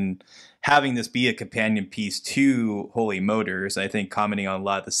 and having this be a companion piece to Holy Motors, I think commenting on a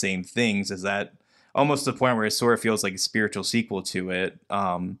lot of the same things, is that almost to the point where it sort of feels like a spiritual sequel to it.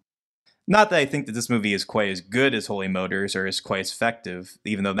 Not that I think that this movie is quite as good as Holy Motors or is quite as effective,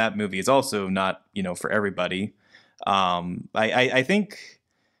 even though that movie is also not, for everybody. I think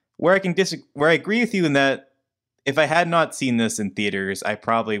where I agree with you in that if I had not seen this in theaters, I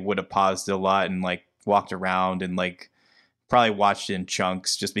probably would have paused it a lot and like walked around and like probably watched it in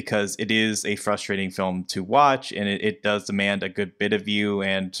chunks, just because it is a frustrating film to watch, and it does demand a good bit of you.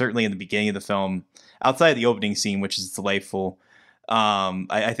 And certainly in the beginning of the film, outside of the opening scene, which is delightful,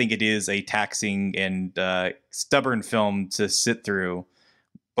 I think it is a taxing and stubborn film to sit through.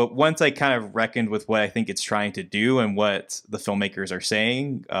 But once I kind of reckoned with what I think it's trying to do and what the filmmakers are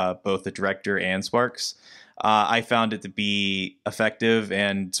saying, both the director and Sparks, I found it to be effective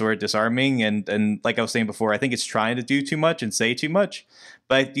and sort of disarming. And like I was saying before, I think it's trying to do too much and say too much.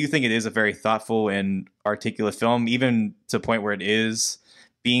 But I do think it is a very thoughtful and articulate film, even to the point where it is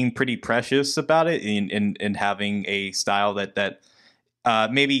being pretty precious about it and having a style that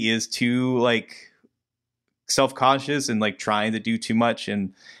maybe is too like self-conscious and like trying to do too much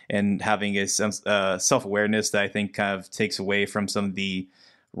and having a self-awareness that I think kind of takes away from some of the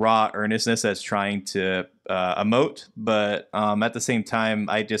raw earnestness that's trying to emote. But at the same time,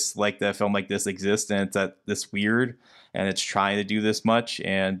 I just like that a film like this exists, and it's this weird, and it's trying to do this much.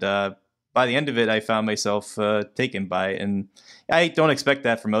 And by the end of it, I found myself taken by it. And I don't expect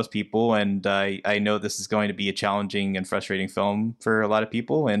that for most people. And I know this is going to be a challenging and frustrating film for a lot of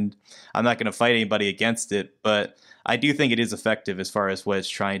people. And I'm not going to fight anybody against it. But I do think it is effective as far as what it's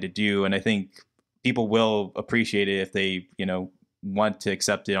trying to do. And I think people will appreciate it if they, want to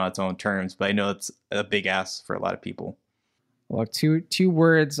accept it on its own terms. But I know it's a big ask for a lot of people. Well, two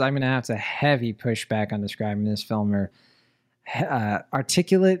words I'm going to have to heavy pushback on describing this film are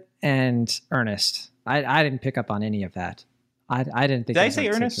articulate and earnest. I didn't pick up on any of that. I didn't think. Did I say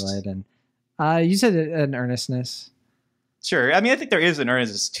earnest? And you said an earnestness. Sure. I mean, I think there is an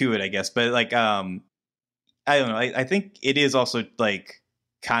earnestness to it, I guess. But like, I don't know. I think it is also like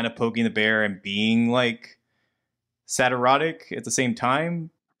kind of poking the bear and being like satirotic at the same time.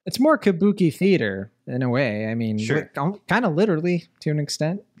 It's more kabuki theater in a way. I mean, Sure. kind of literally to an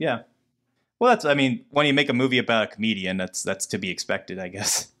extent. Yeah. Well, I mean, when you make a movie about a comedian, that's to be expected, I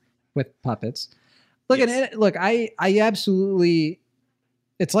guess. With puppets. Look, Yes. I absolutely,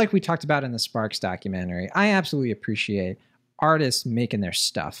 it's like we talked about in the Sparks documentary. I absolutely appreciate artists making their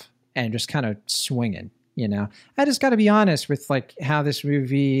stuff and just kind of swinging, you know. I just got to be honest with like how this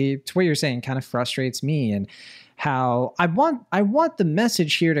movie, to what you're saying, kind of frustrates me, and how I want the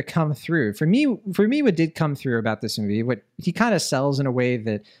message here to come through. For me, what did come through about this movie, what he kind of sells in a way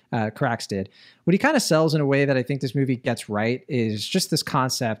that Carax did, what he kind of sells in a way that I think this movie gets right is just this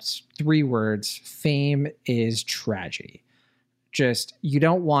concept, 3 words: fame is tragedy. Just, you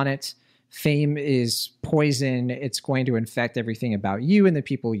don't want it. Fame is poison. It's going to infect everything about you and the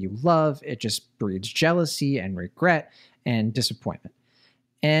people you love. It just breeds jealousy and regret and disappointment.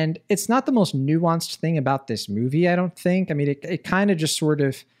 And it's not the most nuanced thing about this movie, I don't think. I mean, it kind of just sort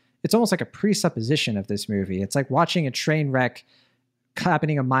of, it's almost like a presupposition of this movie. It's like watching a train wreck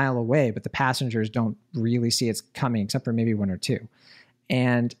happening a mile away, but the passengers don't really see it's coming, except for maybe 1 or 2.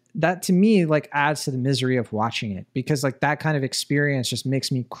 And that to me like adds to the misery of watching it, because like that kind of experience just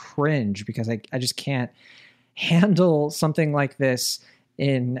makes me cringe, because I just can't handle something like this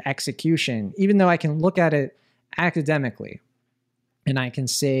in execution, even though I can look at it academically. And I can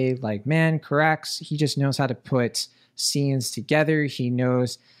say, like, man, Carax, he just knows how to put scenes together. He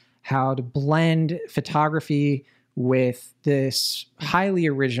knows how to blend photography with this highly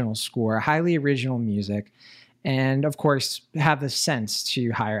original score, highly original music. And, of course, have the sense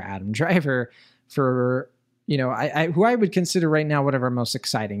to hire Adam Driver for, you know, who I would consider right now one of our most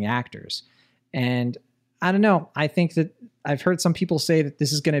exciting actors. And I don't know. I think that I've heard some people say that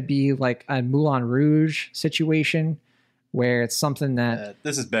this is going to be like a Moulin Rouge situation, where it's something that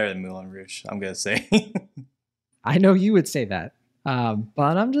This is better than Moulin Rouge, I'm gonna say. I know you would say that,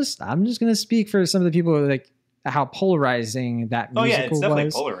 but I'm just gonna speak for some of the people who like how polarizing that musical was. Oh yeah, it's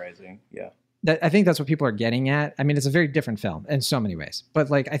definitely polarizing. Yeah, I think that's what people are getting at. I mean, it's a very different film in so many ways, but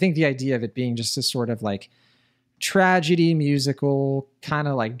like I think the idea of it being just a sort of like tragedy musical, kind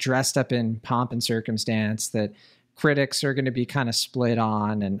of like dressed up in pomp and circumstance that critics are going to be kind of split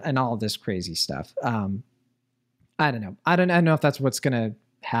on, and all this crazy stuff. I don't know. I don't know if that's what's going to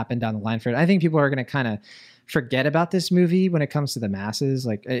happen down the line for it. I think people are going to kind of forget about this movie when it comes to the masses.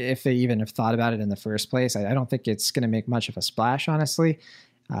 Like if they even have thought about it in the first place, I don't think it's going to make much of a splash, honestly,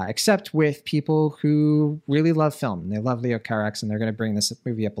 except with people who really love film. They love Leo Carax, and they're going to bring this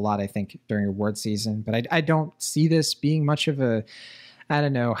movie up a lot, I think, during award season. But I don't see this being much of a, I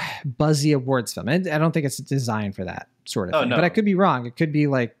don't know, buzzy awards film. I don't think it's designed for that sort of thing. No. But I could be wrong. It could be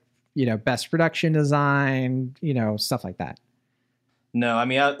like, you know, best production design, you know, stuff like that. No, I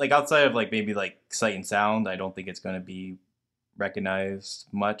mean, like outside of like maybe like sight and sound, I don't think it's going to be recognized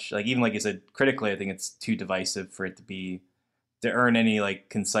much. Like even like you said, critically, I think it's too divisive for it to earn any like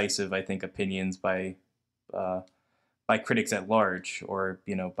concisive, I think, opinions by critics at large, or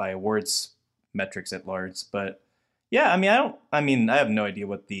you know, by awards metrics at large. But yeah, I have no idea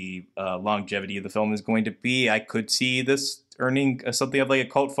what the longevity of the film is going to be. I could see this earning something of like a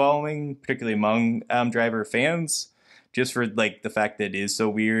cult following, particularly among Adam Driver fans, just for like the fact that it is so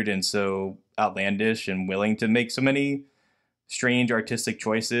weird and so outlandish and willing to make so many strange artistic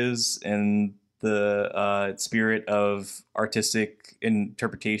choices in the spirit of artistic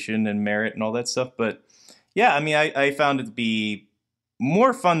interpretation and merit and all that stuff. But yeah, I mean, I found it to be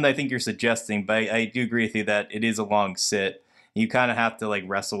more fun than I think you're suggesting, but I do agree with you that it is a long sit. You kind of have to like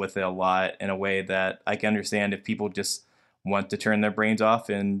wrestle with it a lot in a way that I can understand if people just want to turn their brains off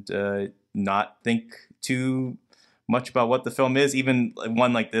and not think too much about what the film is. Even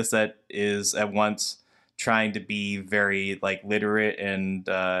one like this that is at once trying to be very like literate and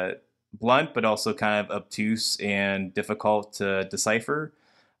blunt, but also kind of obtuse and difficult to decipher.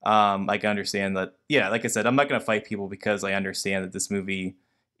 I can understand that. Yeah, like I said, I'm not going to fight people because I understand that this movie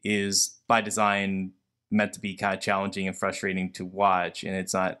is by design meant to be kind of challenging and frustrating to watch, and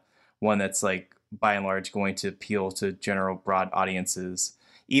it's not one that's like by and large going to appeal to general broad audiences.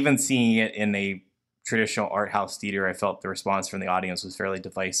 Even seeing it in a traditional art house theater, I felt the response from the audience was fairly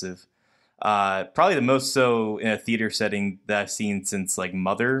divisive. Probably the most so in a theater setting that I've seen since like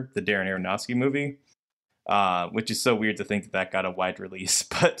Mother, the Darren Aronofsky movie, which is so weird to think that got a wide release.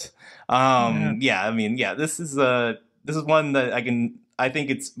 But this is one that I think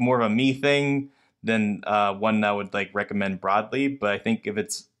it's more of a me thing than one that I would like recommend broadly. But I think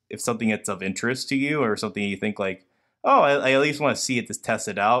if something that's of interest to you, or something you think like, oh, I at least want to see it to test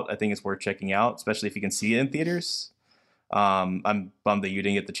it out, I think it's worth checking out, especially if you can see it in theaters. I'm bummed that you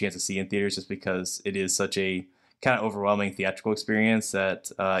didn't get the chance to see in theaters, just because it is such a kind of overwhelming theatrical experience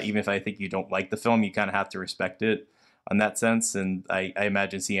that even if I think you don't like the film, you kind of have to respect it on that sense. And I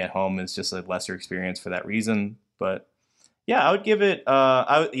imagine seeing it at home is just a lesser experience for that reason. But yeah, I would give it,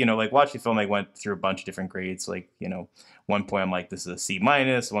 like watching the film, I went through a bunch of different grades. Like, one point I'm like, this is a C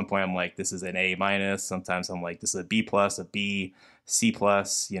minus. One point I'm like, this is an A minus. Sometimes I'm like, this is a B plus, a B, C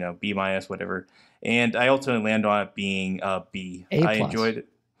plus, B minus, whatever. And I ultimately land on it being a B. A+. I enjoyed it.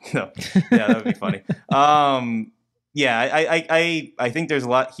 No, yeah, that would be funny. I think there's a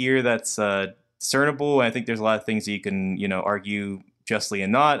lot here that's discernible. And I think there's a lot of things that you can, argue justly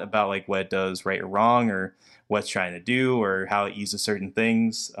and not about, like what it does right or wrong, or what it's trying to do, or how it uses certain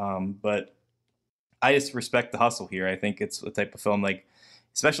things. But I just respect the hustle here. I think it's a type of film, like,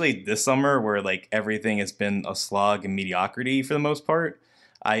 especially this summer, where like everything has been a slog and mediocrity for the most part.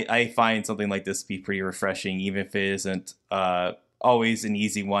 I find something like this to be pretty refreshing, even if it isn't always an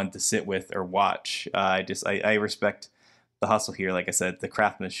easy one to sit with or watch. I respect the hustle here. Like I said, the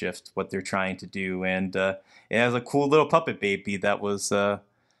craftsmanship, what they're trying to do, and it has a cool little puppet baby that was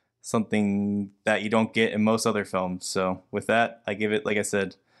something that you don't get in most other films. So with that, I give it, like I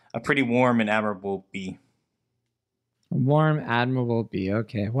said, a pretty warm and admirable B. A warm, admirable B.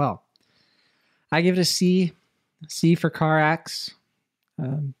 Okay, well, I give it a C. C for Carax.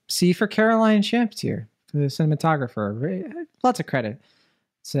 C for Caroline Champetier, the cinematographer. Lots of credit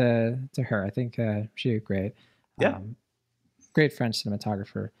to her. I think she did great. Yeah. Great French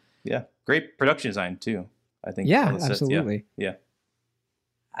cinematographer. Yeah. Great production design too, I think. Yeah, absolutely. Yeah.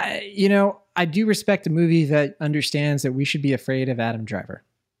 I do respect a movie that understands that we should be afraid of Adam Driver.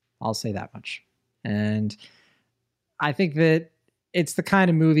 I'll say that much. And I think that it's the kind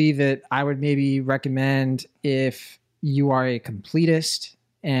of movie that I would maybe recommend if you are a completist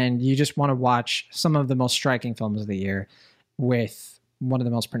and you just want to watch some of the most striking films of the year with one of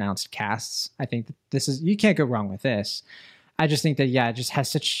the most pronounced casts. I think that you can't go wrong with this. I just think that, it just has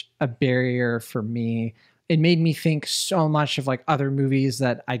such a barrier for me. It made me think so much of like other movies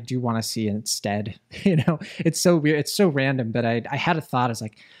that I do want to see instead. It's so weird. It's so random, but I had a thought. I was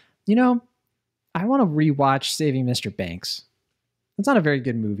like, I want to rewatch Saving Mr. Banks. It's not a very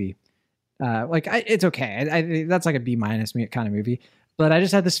good movie. It's okay. That's like a B minus kind of movie. But I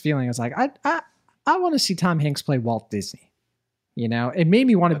just had this feeling. I was like, I want to see Tom Hanks play Walt Disney. It made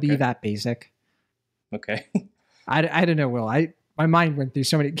me want to be that basic. Okay. I don't know, Will. My mind went through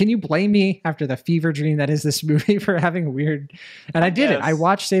so many. Can you blame me after the fever dream that is this movie for having a weird? And I did it. I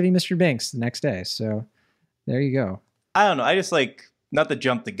watched Saving Mr. Banks the next day. So there you go. I don't know. I just not to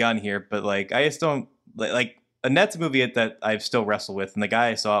jump the gun here, but I just don't like Annette's a movie that I've still wrestled with, and the guy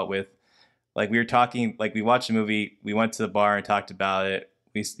I saw it with, we were talking, we watched the movie, we went to the bar and talked about it.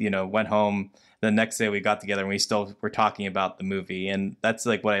 We, went home. The next day we got together and we still were talking about the movie, and that's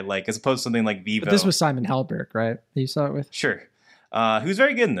what I like, as opposed to something like Vivo. But this was Simon Helberg, right? That you saw it with? Sure. Who's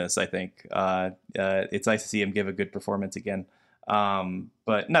very good in this, I think. It's nice to see him give a good performance again.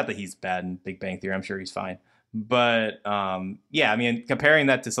 But not that he's bad in Big Bang Theory. I'm sure he's fine. But comparing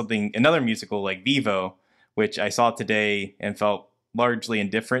that to another musical like Vivo, which I saw today and felt largely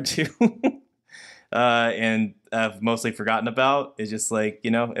indifferent to, and I've mostly forgotten about, is just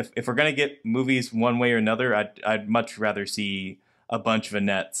if we're gonna get movies one way or another, I'd much rather see a bunch of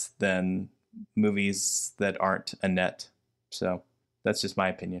Annettes than movies that aren't Annette. So that's just my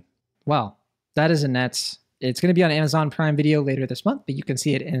opinion. Well, that is Annette. It's going to be on Amazon Prime Video later this month, but you can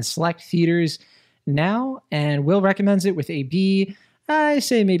see it in select theaters now. And Will recommends it with a B. I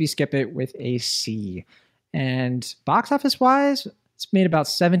say maybe skip it with a C. And box office wise, it's made about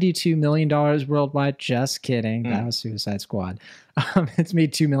 $72 million worldwide. Just kidding. That was Suicide Squad. It's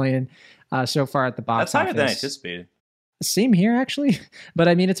made $2 million so far at the box office. That's higher than I anticipated. Same here, actually. But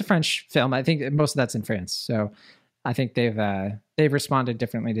I mean, it's a French film. I think most of that's in France. So I think they've responded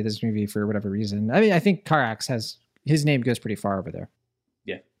differently to this movie for whatever reason. I mean, I think Carax his name goes pretty far over there.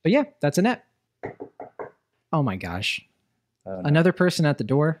 Yeah. But yeah, that's Annette. Oh my gosh. Another person at the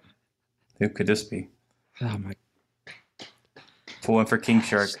door. Who could this be? Oh my. Pulling for King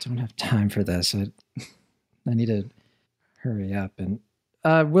Shark. I just don't have time for this. I need to hurry up. And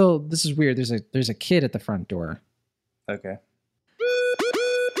Will, this is weird. There's a kid at the front door. Okay.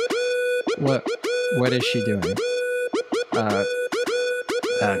 What is she doing?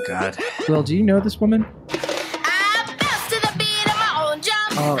 Oh God. Will, do you know this woman?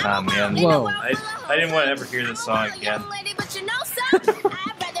 Oh man. Whoa. I didn't want to ever hear this song again.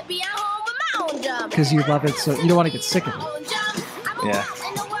 Because you love it, so you don't want to get sick of it. Yeah.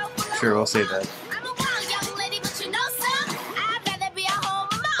 Sure, we'll say that.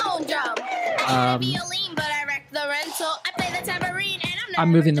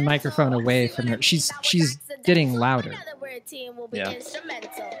 I'm moving the microphone away from her. She's getting louder. Yeah.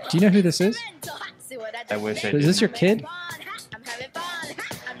 Do you know who this is? I wish I Is did. this your kid?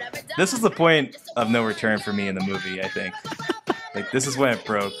 This is the point of no return for me in the movie, I think. Like, this is when it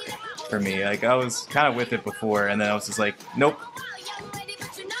broke for me. Like, I was kind of with it before, and then I was just like, nope.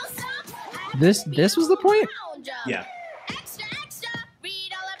 This was the point? Yeah.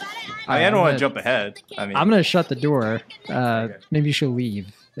 I don't want to jump ahead. I mean, I'm going to shut the door. Maybe she'll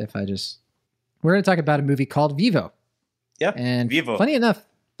leave if I just... We're going to talk about a movie called Vivo. Yeah, and Vivo. Funny enough,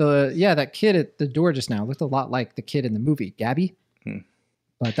 that kid at the door just now looked a lot like the kid in the movie, Gabby.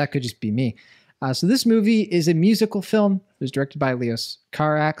 But that could just be me. So this movie is a musical film. It was directed by Leos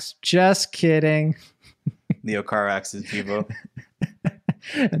Carax. Just kidding. Leo Carax is Vivo.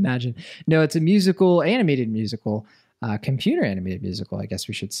 Imagine. No, it's a musical, animated musical, computer animated musical, I guess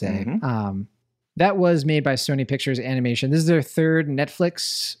we should say. That was made by Sony Pictures Animation. This is their third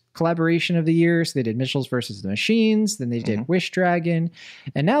Netflix collaboration of the year. So they did Mitchells versus the Machines, then they did Wish Dragon,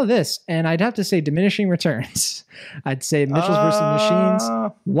 and now this. And I'd have to say diminishing returns. I'd say Mitchells versus the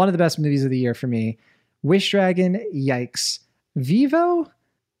Machines, one of the best movies of the year for me. Wish Dragon, yikes. Vivo,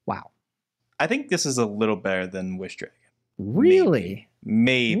 wow. I think this is a little better than Wish Dragon. Really?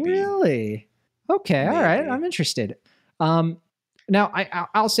 Maybe. Really? Okay, all right. I'm interested. Now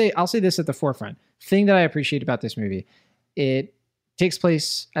I'll say this at the forefront. Thing that I appreciate about this movie, it takes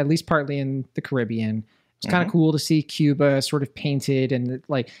place at least partly in the Caribbean. It's kind of cool to see Cuba sort of painted, and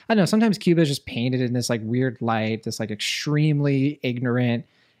like, I don't know, sometimes Cuba is just painted in this like weird light, this like extremely ignorant,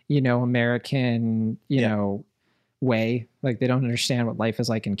 American, way. Like they don't understand what life is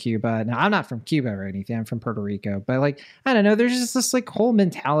like in Cuba. Now I'm not from Cuba or anything. I'm from Puerto Rico, but like, I don't know, there's just this like whole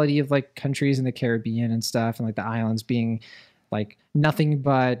mentality of like countries in the Caribbean and stuff, and like the islands being like nothing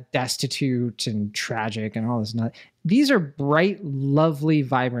but destitute and tragic and all this. These are bright, lovely,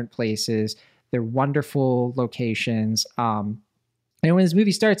 vibrant places. They're wonderful locations. And when this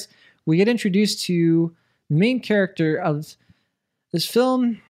movie starts, we get introduced to the main character of this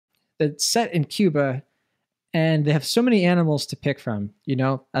film that's set in Cuba, and they have so many animals to pick from,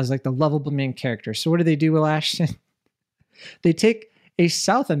 as like the lovable main character. So what do, Will Ashton? They take a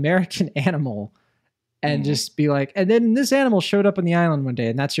South American animal and just be like, and then this animal showed up on the island one day,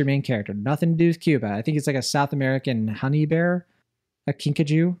 and that's your main character. Nothing to do with Cuba. I think it's like a South American honey bear, a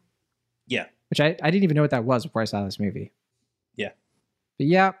kinkajou. Yeah. Which I didn't even know what that was before I saw this movie. Yeah. But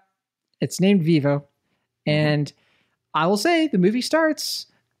yeah, it's named Vivo. And I will say the movie starts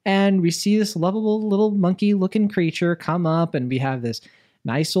and we see this lovable little monkey looking creature come up, and we have this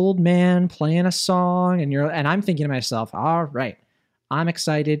nice old man playing a song, and I'm thinking to myself, all right, I'm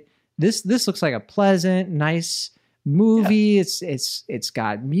excited. This looks like a pleasant, nice movie. Yeah. It's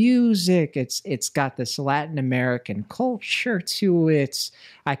got music. It's got this Latin American culture to it.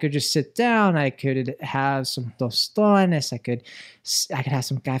 I could just sit down. I could have some tostones. I could have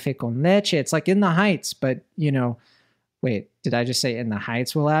some café con leche. It's like In the Heights, but wait, did I just say In the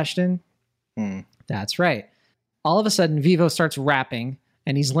Heights, Will Ashton? That's right. All of a sudden, Vivo starts rapping,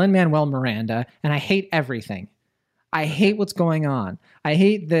 and he's Lin-Manuel Miranda, and I hate everything. I hate what's going on. I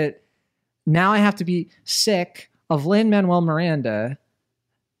hate that now I have to be sick of Lin-Manuel Miranda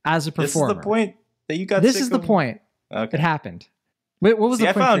as a performer. This is the point that you got This sick is the of? point. Okay. It happened. Wait, what was the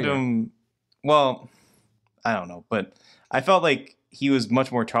point? I found him, well, I don't know, but I felt like he was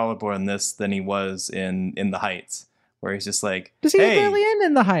much more tolerable in this than he was in The Heights, where he's just like, because he's barely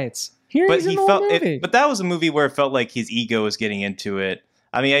in The Heights. Here he's in the whole movie. But that was a movie where it felt like his ego was getting into it.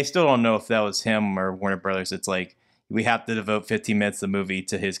 I mean, I still don't know if that was him or Warner Brothers. It's like, we have to devote 15 minutes of the movie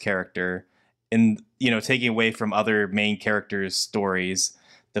to his character, and taking away from other main characters' stories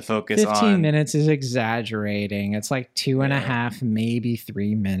to focus 15 minutes is exaggerating. It's like 2.5, maybe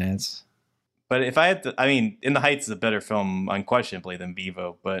 3 minutes. But if I had to, I mean, In the Heights is a better film, unquestionably, than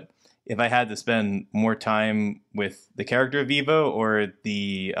Vivo. But if I had to spend more time with the character of Vivo or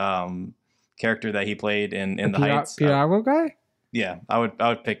the character that he played in The Heights, Piragua guy? Yeah, I would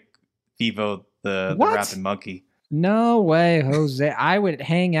pick Vivo, the rapping monkey. No way, Jose. I would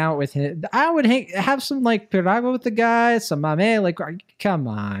hang out with him. I would have some like Piragua with the guy, some mame. Like, come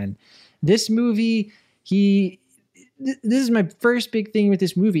on. This movie, this is my first big thing with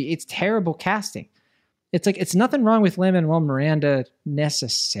this movie. It's terrible casting. It's like, it's nothing wrong with Lin-Manuel Miranda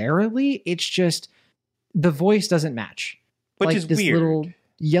necessarily. It's just the voice doesn't match. Which like is this weird. Little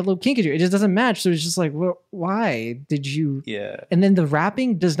yellow kinkajou. It just doesn't match. So it's just like, well, why did you? Yeah. And then the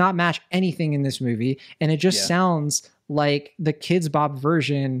rapping does not match anything in this movie. And it just sounds like the Kids Bop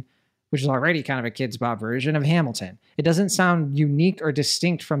version, which is already kind of a Kids Bop version of Hamilton. It doesn't sound unique or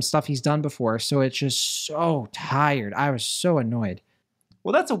distinct from stuff he's done before. So it's just so tired. I was so annoyed.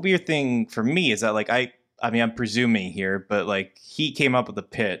 Well, that's a weird thing for me, is that like I mean, I'm presuming here, but like he came up with the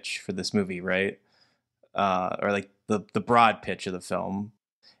pitch for this movie, right? Or like the broad pitch of the film,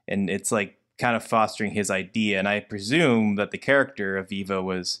 and it's like kind of fostering his idea. And I presume that the character of Vivo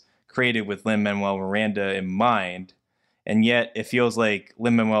was created with Lin-Manuel Miranda in mind, and yet it feels like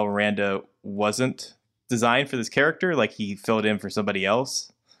Lin-Manuel Miranda wasn't designed for this character, like he filled in for somebody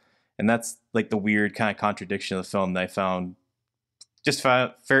else. And that's like the weird kind of contradiction of the film that I found just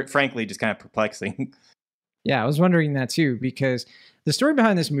frankly just kind of perplexing. Yeah, I was wondering that too, because the story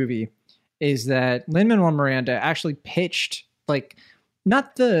behind this movie is that Lin-Manuel Miranda actually pitched, like,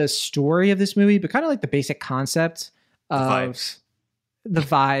 not the story of this movie, but kind of like the basic concept of the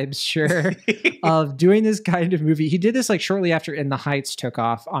vibes, sure, of doing this kind of movie. He did this like shortly after In the Heights took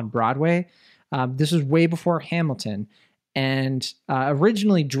off on Broadway. This was way before Hamilton. And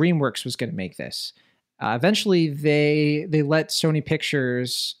originally DreamWorks was going to make this. Eventually, they let Sony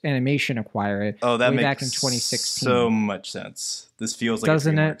Pictures Animation acquire it. Oh, that way makes back in 2016. So much sense. This feels like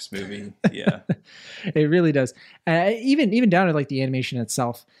Doesn't a DreamWorks movie. Yeah, it really does. Even down to like the animation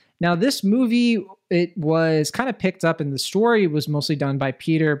itself. Now, this movie, it was kind of picked up, and the story was mostly done by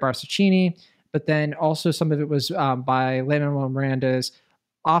Peter Barsaccini, but then also some of it was by Lin-Manuel Miranda's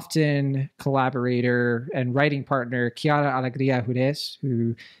often collaborator and writing partner, Chiara Alegria Jerez,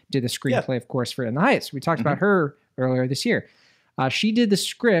 who did the screenplay, of course, for In the Heights. We talked about her earlier this year. She did the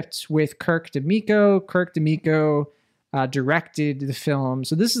script with Kirk D'Amico. Kirk D'Amico directed the film.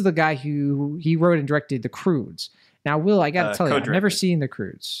 So this is the guy who he wrote and directed The Croods. Now, Will, I got to tell you, I've never seen The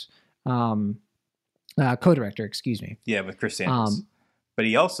Croods. Co-director, excuse me. Yeah, with Chris Sanders. But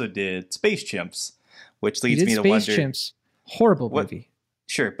he also did Space Chimps, which leads me to wonder. Space Chimps, horrible movie.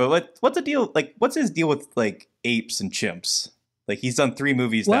 Sure, but what's the deal? Like, what's his deal with like apes and chimps? Like, he's done 3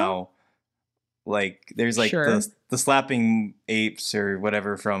 movies now. Like, there's like the slapping apes or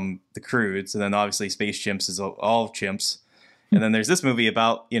whatever from The Croods, and then obviously Space Chimps is all chimps, and then there's this movie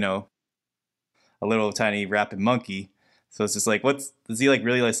about, you know, a little tiny rapping monkey. So it's just like, does he like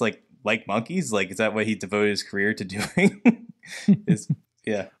really like monkeys? Like, is that what he devoted his career to doing?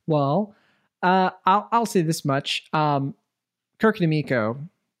 Yeah. Well, I'll say this much. Kirk D'Amico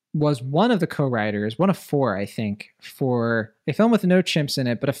was one of the co-writers, one of 4, I think, for a film with no chimps in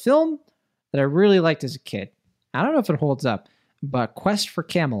it, but a film that I really liked as a kid. I don't know if it holds up, but Quest for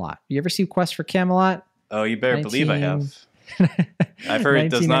Camelot. You ever see Quest for Camelot? Oh, you better believe I have. I've heard it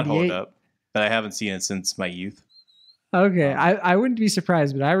does not hold up, but I haven't seen it since my youth. Okay, I wouldn't be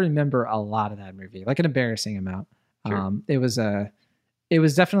surprised, but I remember a lot of that movie, like an embarrassing amount. Sure. It was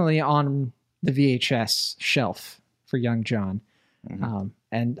definitely on the VHS shelf for young John. Mm-hmm.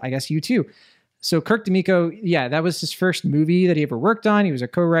 And I guess you too. So Kirk D'Amico, yeah, that was his first movie that he ever worked on. He was a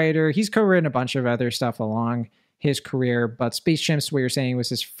co-writer. He's co-written a bunch of other stuff along his career, but Space Chimps, what you're saying, was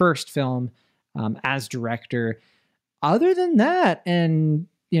his first film as director. Other than that, and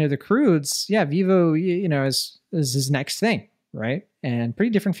The Croods, yeah, Vivo, is his next thing, right? And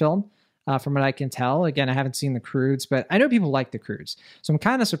pretty different film from what I can tell. Again, I haven't seen The Croods, but I know people like The Croods, so I'm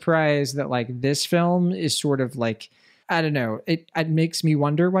kind of surprised that like this film is sort of like, I don't know. It makes me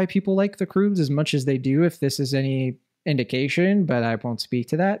wonder why people like The Croods as much as they do, if this is any indication, but I won't speak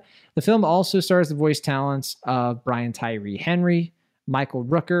to that. The film also stars the voice talents of Brian Tyree Henry, Michael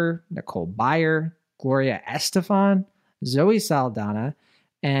Rooker, Nicole Byer, Gloria Estefan, Zoe Saldana,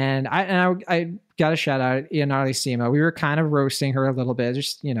 and I got to shout out Ianardi Sima. We were kind of roasting her a little bit,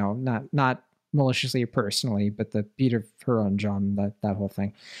 just, not maliciously or personally, but the beat of her own drum, that whole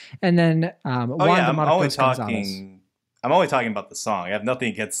thing. And then I'm only talking about the song. I have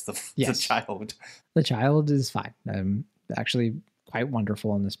nothing against the child. The child is fine. Actually quite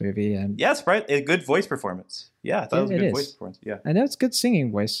wonderful in this movie. And yes, right. A good voice performance. Yeah, I thought it was a good voice performance. Yeah. I know it's good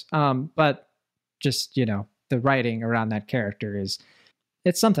singing voice. But just, the writing around that character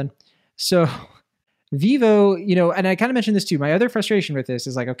it's something. So Vivo, and I kind of mentioned this too. My other frustration with this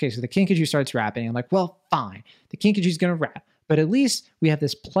is like, okay, so the Kinkajou starts rapping. I'm like, well, fine. The Kinkajou's going to rap. But at least we have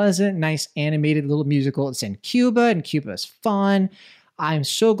this pleasant, nice animated little musical. It's in Cuba, and Cuba is fun. I'm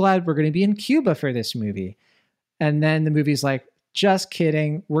so glad we're going to be in Cuba for this movie. And then the movie's like, just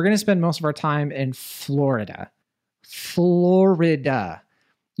kidding. We're going to spend most of our time in Florida. Florida.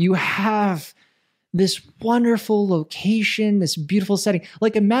 You have this wonderful location, this beautiful setting.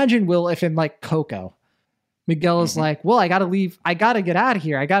 Like, imagine, Will, if in like Coco, Miguel is like, well, I got to leave. I got to get out of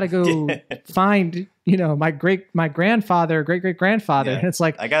here. I got to go find, my great grandfather. Yeah. And it's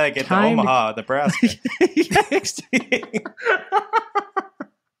like, I got to get to Omaha, Nebraska.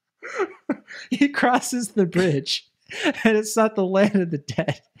 He crosses the bridge, and it's not the land of the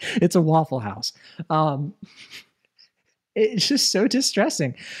dead. It's a Waffle House. It's just so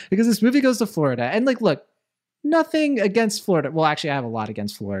distressing because this movie goes to Florida, and like, look, nothing against Florida. Well, actually, I have a lot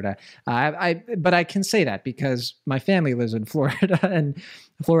against Florida. But I can say that because my family lives in Florida, and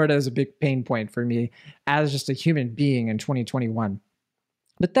Florida is a big pain point for me as just a human being in 2021.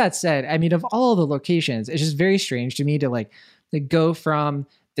 But that said, I mean, of all the locations, it's just very strange to me to like go from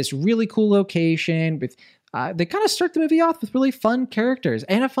this really cool location with they kind of start the movie off with really fun characters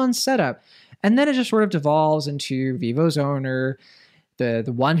and a fun setup, and then it just sort of devolves into Vivo's owner. The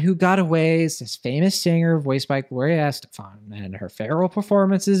one who got away is this famous singer voiced by Gloria Estefan, and her feral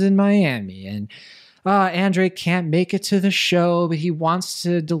performances in Miami. And Andre can't make it to the show, but he wants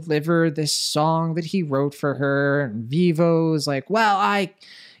to deliver this song that he wrote for her. And Vivo's like, well, I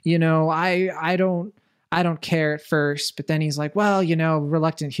don't care at first, but then he's like, well,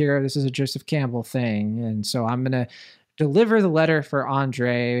 reluctant hero, this is a Joseph Campbell thing. And so I'm going to deliver the letter for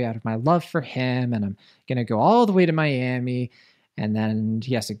Andre out of my love for him. And I'm going to go all the way to Miami. And then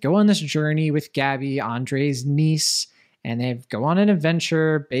he has to go on this journey with Gabby, Andre's niece, and they go on an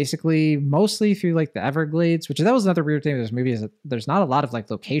adventure, basically mostly through like the Everglades, which that was another weird thing with this movie is that there's not a lot of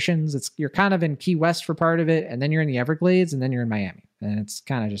like locations. You're kind of in Key West for part of it, and then you're in the Everglades, and then you're in Miami, and it's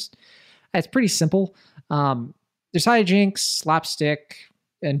kind of just it's pretty simple. There's hijinks, slapstick,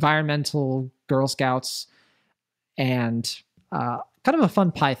 environmental Girl Scouts, and kind of a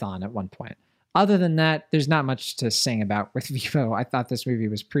fun Python at one point. Other than that, there's not much to sing about with Vivo. I thought this movie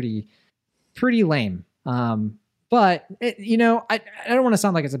was pretty lame. But I don't want to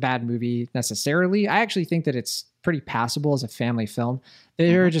sound like it's a bad movie necessarily. I actually think that it's pretty passable as a family film.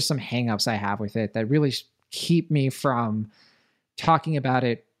 There are just some hangups I have with it that really keep me from talking about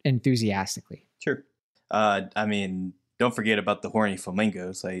it enthusiastically. Sure. I mean, don't forget about the horny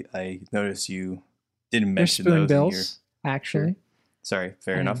flamingos. I noticed you didn't mention those in here. Actually. Sure. Sorry,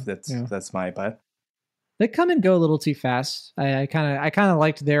 fair enough. That's my bad. They come and go a little too fast. I kind of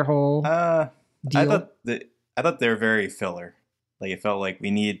liked their whole deal. I thought they were very filler. Like it felt like we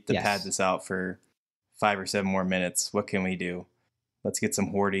need to pad this out for 5 or 7 more minutes. What can we do? Let's get some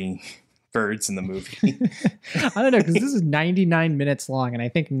hoarding birds in the movie. I don't know, because this is 99 minutes long, and I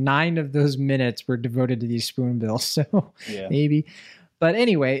think 9 of those minutes were devoted to these spoonbills. So maybe. But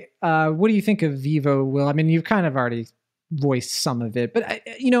anyway, what do you think of Vivo, Will? I mean, you've kind of already voiced some of it, but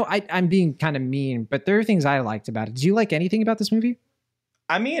I'm being kind of mean, but there are things I liked about it. Did you like anything about this movie?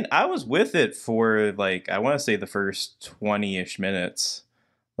 I mean, I was with it for like, I want to say the first 20-ish minutes.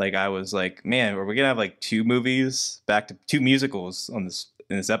 Like I was like, man, are we gonna have like 2 movies back to 2 musicals in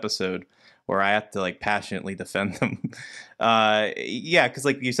this episode where I have to like passionately defend them? Because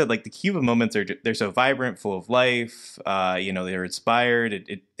like you said, like the Cuba moments they're so vibrant, full of life. They're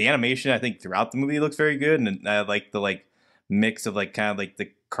inspired. The animation I think throughout the movie looks very good, and I like the like mix of like kind of like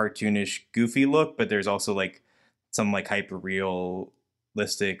the cartoonish goofy look, but there's also like some like hyper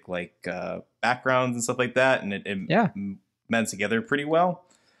realistic like backgrounds and stuff like that, and it mends together pretty well.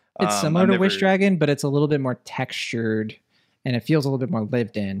 It's similar to Wish Dragon, but it's a little bit more textured and it feels a little bit more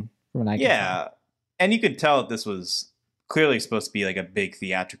lived in from when I can tell. And you could tell that this was clearly supposed to be like a big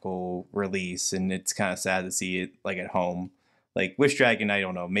theatrical release, and it's kind of sad to see it like at home. Like Wish Dragon, I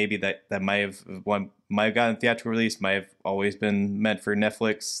don't know, maybe that might have gotten a theatrical release, might have always been meant for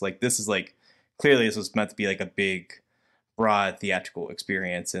Netflix. Like this is like clearly this was meant to be like a big broad theatrical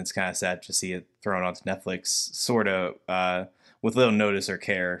experience, and it's kind of sad to see it thrown onto Netflix sort of with little notice or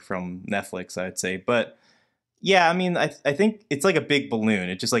care from Netflix, I'd say. But yeah, I mean, I think it's like a big balloon.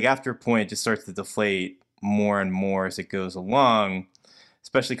 It just like after a point it just starts to deflate more and more as it goes along,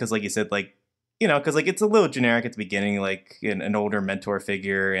 especially because like you said, like because like it's a little generic at the beginning, like an older mentor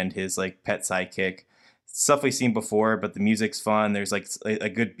figure and his like pet sidekick, stuff we've seen before, but the music's fun. There's like a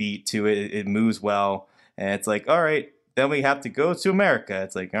good beat to it. It moves well, and it's like, all right, then we have to go to America.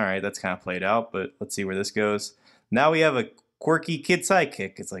 It's like, all right, that's kind of played out, but let's see where this goes. Now we have a quirky kid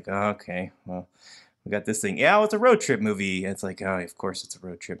sidekick. It's like, oh, okay, well, we got this thing. Yeah, it's a road trip movie. And it's like, oh, of course it's a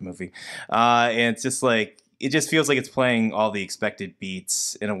road trip movie. And it's just like, it just feels like it's playing all the expected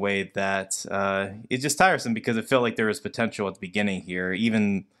beats in a way that it's just tiresome, because it felt like there was potential at the beginning here,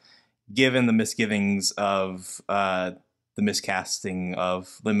 even given the misgivings of the miscasting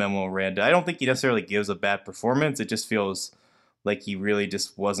of Lin-Manuel Miranda. I don't think he necessarily gives a bad performance. It just feels like he really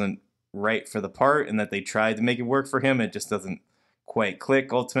just wasn't right for the part, and that they tried to make it work for him. It just doesn't quite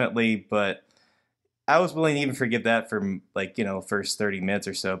click ultimately, but I was willing to even forgive that for like, first 30 minutes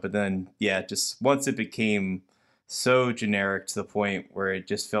or so. But then, just once it became so generic to the point where it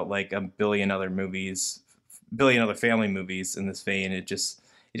just felt like a billion other family movies in this vein, it's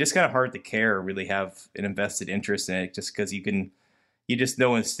just kind of hard to care or really have an invested interest in it, just because you can you just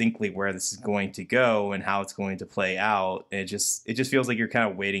know instinctively where this is going to go and how it's going to play out. And it just feels like you're kind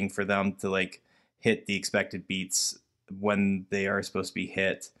of waiting for them to like hit the expected beats when they are supposed to be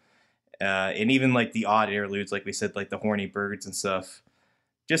hit. And even like the odd interludes, like we said, like the horny birds and stuff,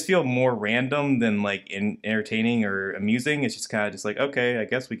 just feel more random than like entertaining or amusing. It's just kind of just like, okay, I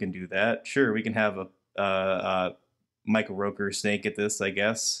guess we can do that. Sure, we can have a Michael Rooker snake at this, I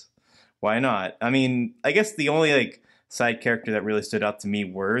guess. Why not? I mean, I guess the only like side character that really stood out to me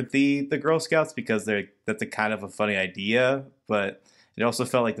were the Girl Scouts, because that's a kind of a funny idea, but it also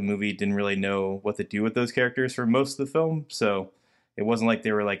felt like the movie didn't really know what to do with those characters for most of the film. So it wasn't like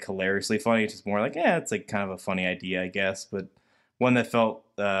they were like hilariously funny. It's just more like, yeah, it's like kind of a funny idea, I guess, but one that felt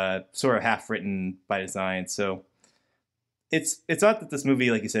sort of half written by design. So it's not that this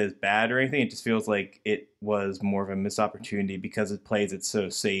movie, like you said, is bad or anything. It just feels like it was more of a missed opportunity because it plays it so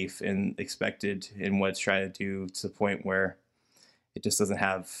safe and expected in what it's trying to do, to the point where it just doesn't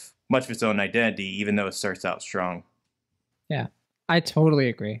have much of its own identity, even though it starts out strong. Yeah, I totally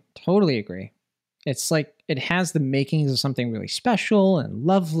agree. Totally agree. It's like it has the makings of something really special and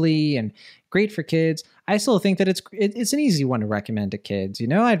lovely and great for kids. I still think that it's an easy one to recommend to kids. You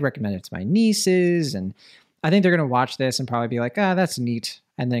know, I'd recommend it to my nieces, and I think they're going to watch this and probably be like, that's neat,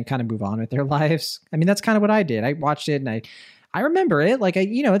 and then kind of move on with their lives. I mean, that's kind of what I did. I watched it and I remember it. Like,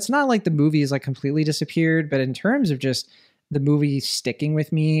 it's not like the movie is like completely disappeared, but in terms of just the movie sticking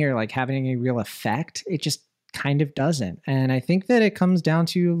with me or like having a real effect, it just kind of doesn't. And I think that it comes down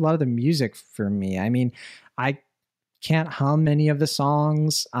to a lot of the music for me. I mean, I can't hum any of the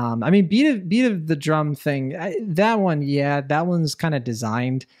songs. I mean, beat of the drum thing, that one's kind of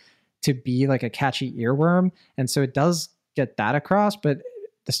designed to be like a catchy earworm, and so it does get that across. But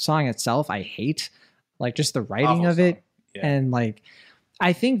the song itself, I hate, like just the writing of it. Yeah. And like,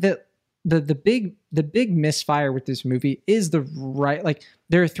 I think that the big misfire with this movie is like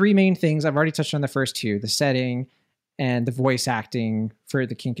there are three main things. I've already touched on the first two: the setting and the voice acting for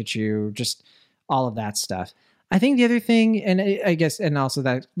the Kinkajou, just all of that stuff. I think the other thing, and I guess, and also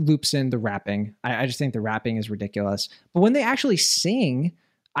that loops in the rapping. I just think the rapping is ridiculous. But when they actually sing,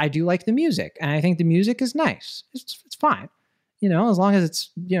 I do like the music, and I think the music is nice. It's fine, as long as it's,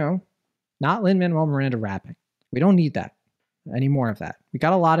 not Lin-Manuel Miranda rapping. We don't need that, any more of that. We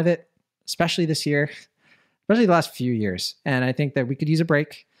got a lot of it, especially this year, especially the last few years. And I think that we could use a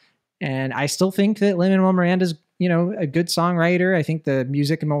break. And I still think that Lin-Manuel Miranda's, a good songwriter. I think the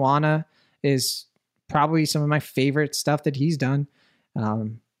music in Moana is probably some of my favorite stuff that he's done.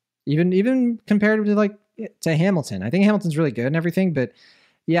 Even compared to Hamilton. I think Hamilton's really good and everything, but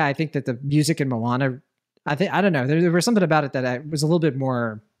yeah, I think that the music in Moana, I don't know. There was something about it that was a little bit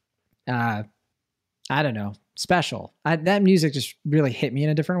more, I don't know, special. That music just really hit me in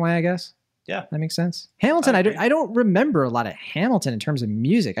a different way, I guess. Yeah. That makes sense. Hamilton, I don't remember a lot of Hamilton in terms of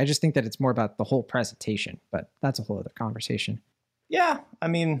music. I just think that it's more about the whole presentation, but that's a whole other conversation. Yeah. I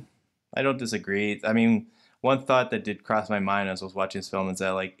mean, I don't disagree. I mean, one thought that did cross my mind as I was watching this film is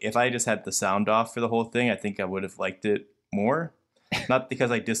that, like, if I just had the sound off for the whole thing, I think I would have liked it more. Not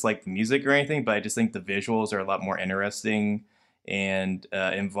because I dislike the music or anything, but I just think the visuals are a lot more interesting and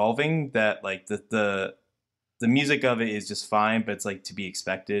involving. That like the music of it is just fine, but it's like to be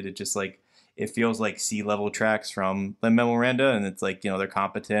expected. It just like it feels like C-level tracks from Lin-Manuel Miranda, and it's like they're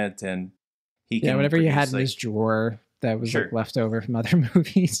competent and he can. Yeah, whatever you had in like, his drawer that was like left over from other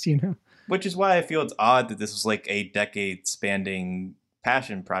movies, Which is why I feel it's odd that this was like a decade-spanning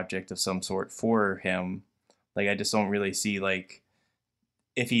passion project of some sort for him. Like I just don't really see like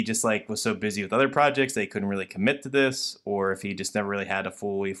if he just like was so busy with other projects that he couldn't really commit to this, or if he just never really had a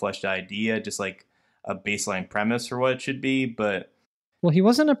fully fleshed idea, just like a baseline premise for what it should be. But well, he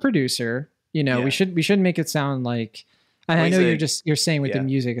wasn't a producer, we shouldn't make it sound like I know you're saying with the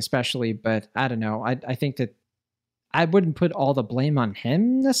music especially, but I don't know. I think that I wouldn't put all the blame on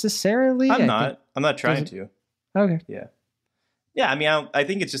him necessarily. I'm not trying to. Okay. Yeah. I mean, I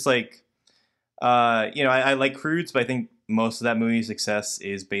think it's just like, I like Croods, but I think most of that movie's success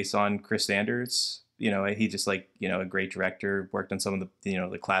is based on Chris Sanders. He just like, a great director, worked on some of the,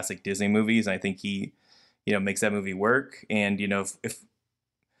 the classic Disney movies. And I think he, makes that movie work. And, if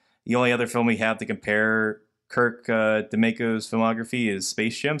the only other film we have to compare Kirk DeMeco's filmography is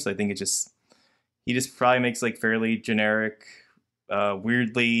Space Chimps, I think he just probably makes like fairly generic,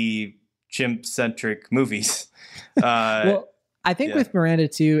 weirdly chimp-centric movies. Well, I think with Miranda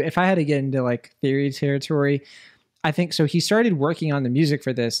too, if I had to get into like theory territory, I think so. He started working on the music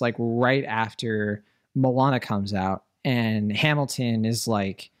for this like right after Moana comes out, and Hamilton is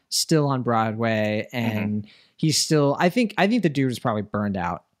like still on Broadway, and he's still. I think the dude was probably burned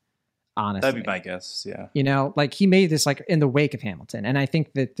out. honestly. That'd be my guess. Yeah. You know, like he made this like in the wake of Hamilton. And I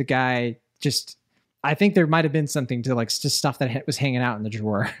think that the guy just, I think there might have been something to like just stuff that was hanging out in the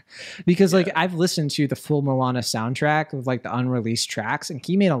drawer because like I've listened to the full Moana soundtrack of like the unreleased tracks, and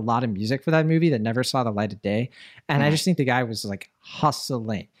he made a lot of music for that movie that never saw the light of day. And I just think the guy was like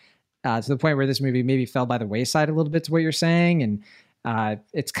hustling to the point where this movie maybe fell by the wayside a little bit to what you're saying. And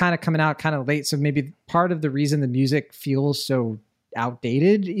it's kind of coming out kind of late. So maybe part of the reason the music feels so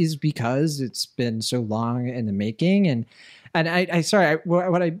outdated is because it's been so long in the making. And what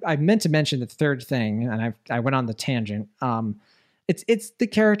I meant to mention, the third thing, and I went on the tangent. It's the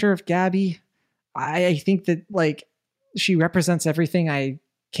character of Gabby. I think that like she represents everything I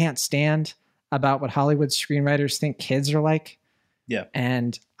can't stand about what Hollywood screenwriters think kids are like. Yeah.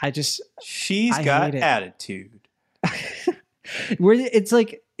 And she's got attitude. Where it's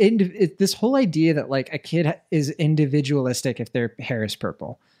like this whole idea that like a kid is individualistic if their hair is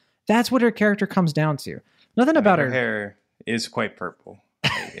purple. That's what her character comes down to. Nothing about her hair is quite purple.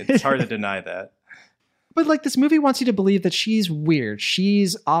 It's hard to deny that. But like this movie wants you to believe that she's weird.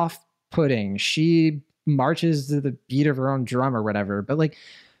 She's off-putting. She marches to the beat of her own drum or whatever. But like,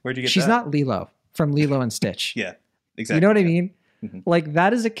 where'd you get she's that? not Lilo from Lilo and Stitch. Yeah, exactly. You know what I mean? Mm-hmm. Like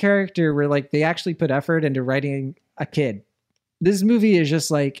that is a character where like they actually put effort into writing a kid. This movie is just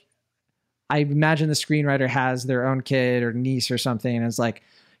like, I imagine the screenwriter has their own kid or niece or something. And it's like,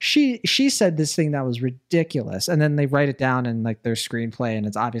 she said this thing that was ridiculous. And then they write it down in like their screenplay and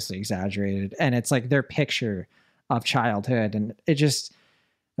it's obviously exaggerated. And it's like their picture of childhood. And it just,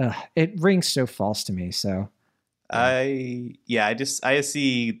 it rings so false to me. So I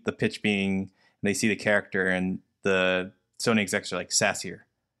see the pitch being, and they see the character and the Sony execs are like sassier.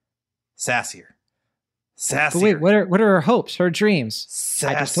 But wait, what are her hopes, her dreams?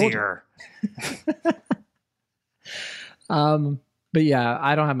 Sassier. But yeah,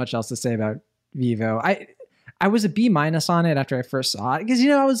 I don't have much else to say about Vivo. I was a B- on it after I first saw it because, you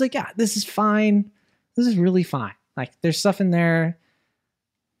know, I was like, yeah, this is fine. This is really fine. Like there's stuff in there.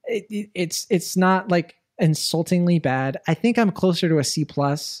 It's not like insultingly bad. I think I'm closer to a C+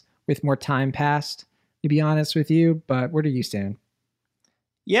 with more time passed, to be honest with you. But where do you stand?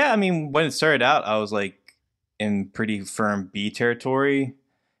 Yeah, I mean, when it started out, I was like in pretty firm B territory.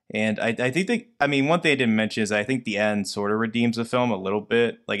 And I think one thing I didn't mention is I think the end sort of redeems the film a little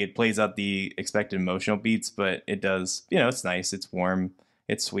bit. Like it plays out the expected emotional beats, but it does, you know, it's nice, it's warm,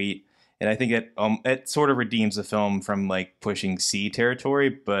 it's sweet. And I think it sort of redeems the film from like pushing C territory.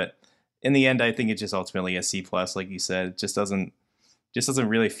 But in the end, I think it's just ultimately a C+, like you said. It just doesn't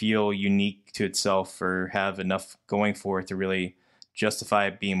really feel unique to itself or have enough going for it to really justify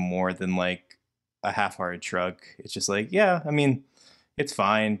it being more than like a half-hearted shrug. It's just like, yeah, I mean, it's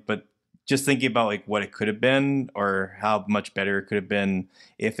fine, but just thinking about like what it could have been or how much better it could have been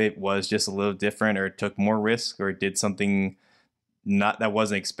if it was just a little different or it took more risk or it did something that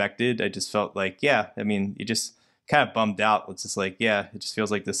wasn't expected. I just felt like, yeah, I mean, it just kind of bummed out. It's just like, yeah, it just feels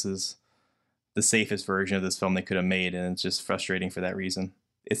like this is the safest version of this film they could have made, and it's just frustrating for that reason.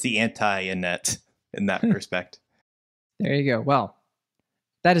 It's the anti-Annette in that respect. There you go. Well,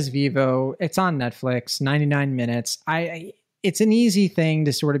 that is Vivo. It's on Netflix, 99 minutes. It's an easy thing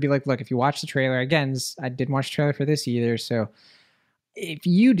to sort of be like, look, if you watch the trailer, again, I didn't watch the trailer for this either. So if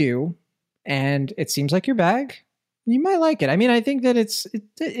you do, and it seems like your bag, you might like it. I mean, I think that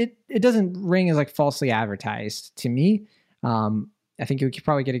it doesn't ring as like falsely advertised to me. I think you could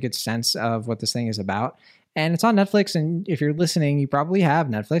probably get a good sense of what this thing is about. And it's on Netflix. And if you're listening, you probably have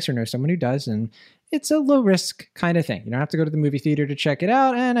Netflix or know someone who does. And it's a low risk kind of thing. You don't have to go to the movie theater to check it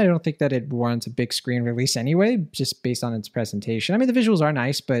out. And I don't think that it warrants a big screen release anyway, just based on its presentation. I mean, the visuals are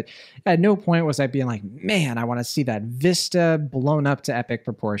nice, but at no point was I being like, man, I want to see that vista blown up to epic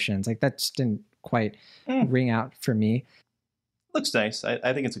proportions. Like that just didn't quite ring out for me. Looks nice.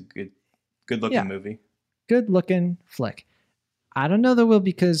 I think it's a good looking movie. Good looking flick. I don't know though, Will,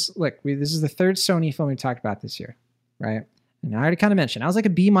 because look, this is the third Sony film we talked about this year, right? And I already kind of mentioned, I was like a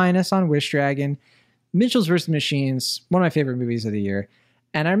B- on Wish Dragon. Mitchell's vs. the Machines, one of my favorite movies of the year.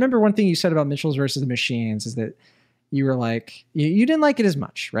 And I remember one thing you said about Mitchell's vs. the Machines is that you were like, you didn't like it as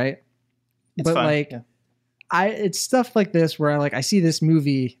much, right? It's but fun, like, yeah. It's stuff like this where I see this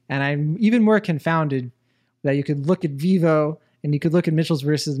movie and I'm even more confounded that you could look at Vivo and you could look at Mitchell's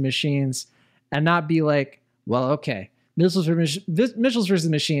vs. the Machines and not be like, well, okay, Mitchell's vs. the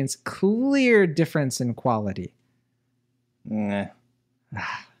Machines, clear difference in quality. Nah.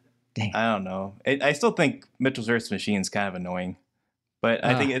 Dang. I don't know. I still think Mitchell's vs. Machine is kind of annoying, but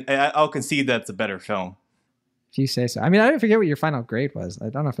I think I'll concede that's a better film. If you say so. I mean, I forget what your final grade was. I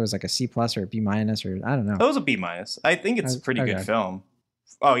don't know if it was like a C+ or a B- or I don't know. It was a B-. I think it's a pretty good film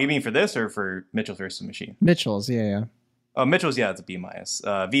Oh, you mean for this or for Mitchell vs. the Machine? Mitchell's, yeah. Oh, Mitchell's, yeah, it's a B-.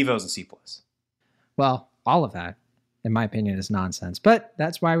 Vivo's a C+. Well, all of that, in my opinion, is nonsense. But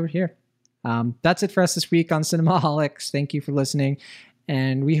that's why we're here. That's it for us this week on Cinemaholics. Thank you for listening.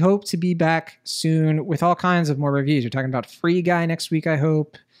 And we hope to be back soon with all kinds of more reviews. We're talking about Free Guy next week, I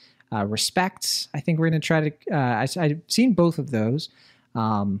hope. Respect, I think we're going to try to... I've seen both of those.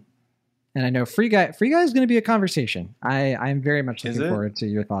 And I know Free Guy is going to be a conversation. I'm very much looking forward to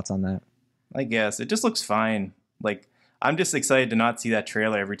your thoughts on that. I guess. It just looks fine. Like, I'm just excited to not see that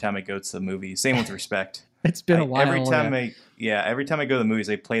trailer every time I go to the movie. Same with Respect. It's been a while. Every time I go to the movies,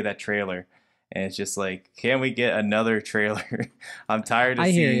 they play that trailer. And it's just like, can we get another trailer? I'm tired of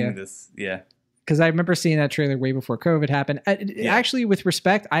seeing this. Yeah. Because I remember seeing that trailer way before COVID happened. Actually, with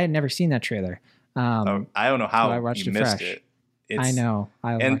Respect, I had never seen that trailer. I don't know how I watched you missed it. I know.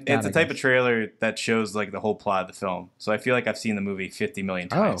 It's the type of trailer that shows like the whole plot of the film. So I feel like I've seen the movie 50 million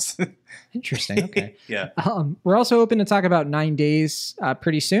times. Oh, interesting. Okay. Yeah. We're also hoping to talk about 9 Days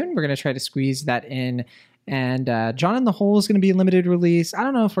pretty soon. We're going to try to squeeze that in. And John in the Hole is going to be a limited release. I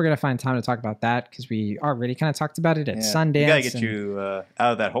don't know if we're going to find time to talk about that because we already kind of talked about it at Sundance. We got to get you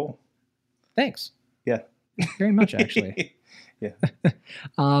out of that hole. Thanks. Yeah. Very much, actually. Yeah.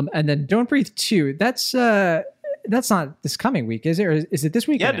 And then Don't Breathe 2. That's not this coming week, is it? Or is it this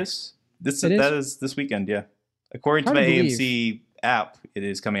weekend? Yeah, that is this weekend, yeah. According to my AMC app, it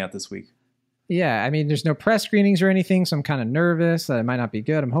is coming out this week. Yeah, I mean, there's no press screenings or anything, so I'm kind of nervous that it might not be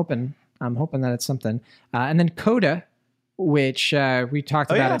good. I'm hoping that it's something. And then Coda, which we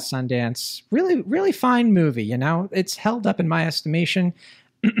talked about at Sundance. Really, really fine movie, you know? It's held up in my estimation.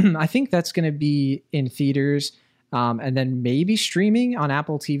 I think that's going to be in theaters and then maybe streaming on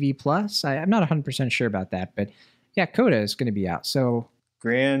Apple TV Plus. I'm not 100% sure about that, but yeah, Coda is going to be out. So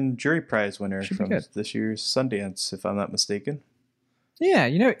Grand Jury Prize winner from this year's Sundance, if I'm not mistaken. Yeah,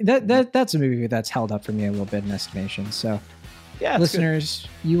 you know, that's a movie that's held up for me a little bit in estimation. So yeah, listeners,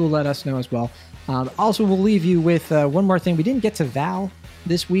 you will let us know as well. Also, we'll leave you with one more thing. We didn't get to Val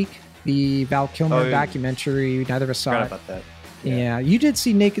this week, the Val Kilmer documentary. Neither of us saw it. About that. Yeah, you did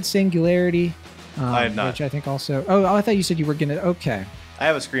see Naked Singularity. I have not. Which I think also... Oh, I thought you said you were going to... Okay. I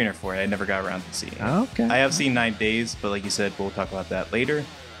have a screener for it. I never got around to seeing it. Okay. I have seen 9 Days, but like you said, we'll talk about that later.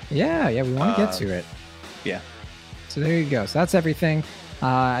 Yeah, we want to get to it. Yeah. So there you go. So that's everything.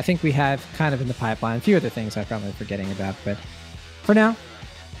 I think we have kind of in the pipeline. A few other things I'm probably forgetting about. But for now,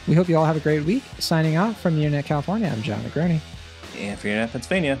 we hope you all have a great week. Signing off from the Internet California, I'm John Negroni. And for Internet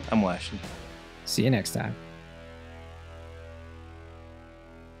Pennsylvania, I'm Lashley. See you next time.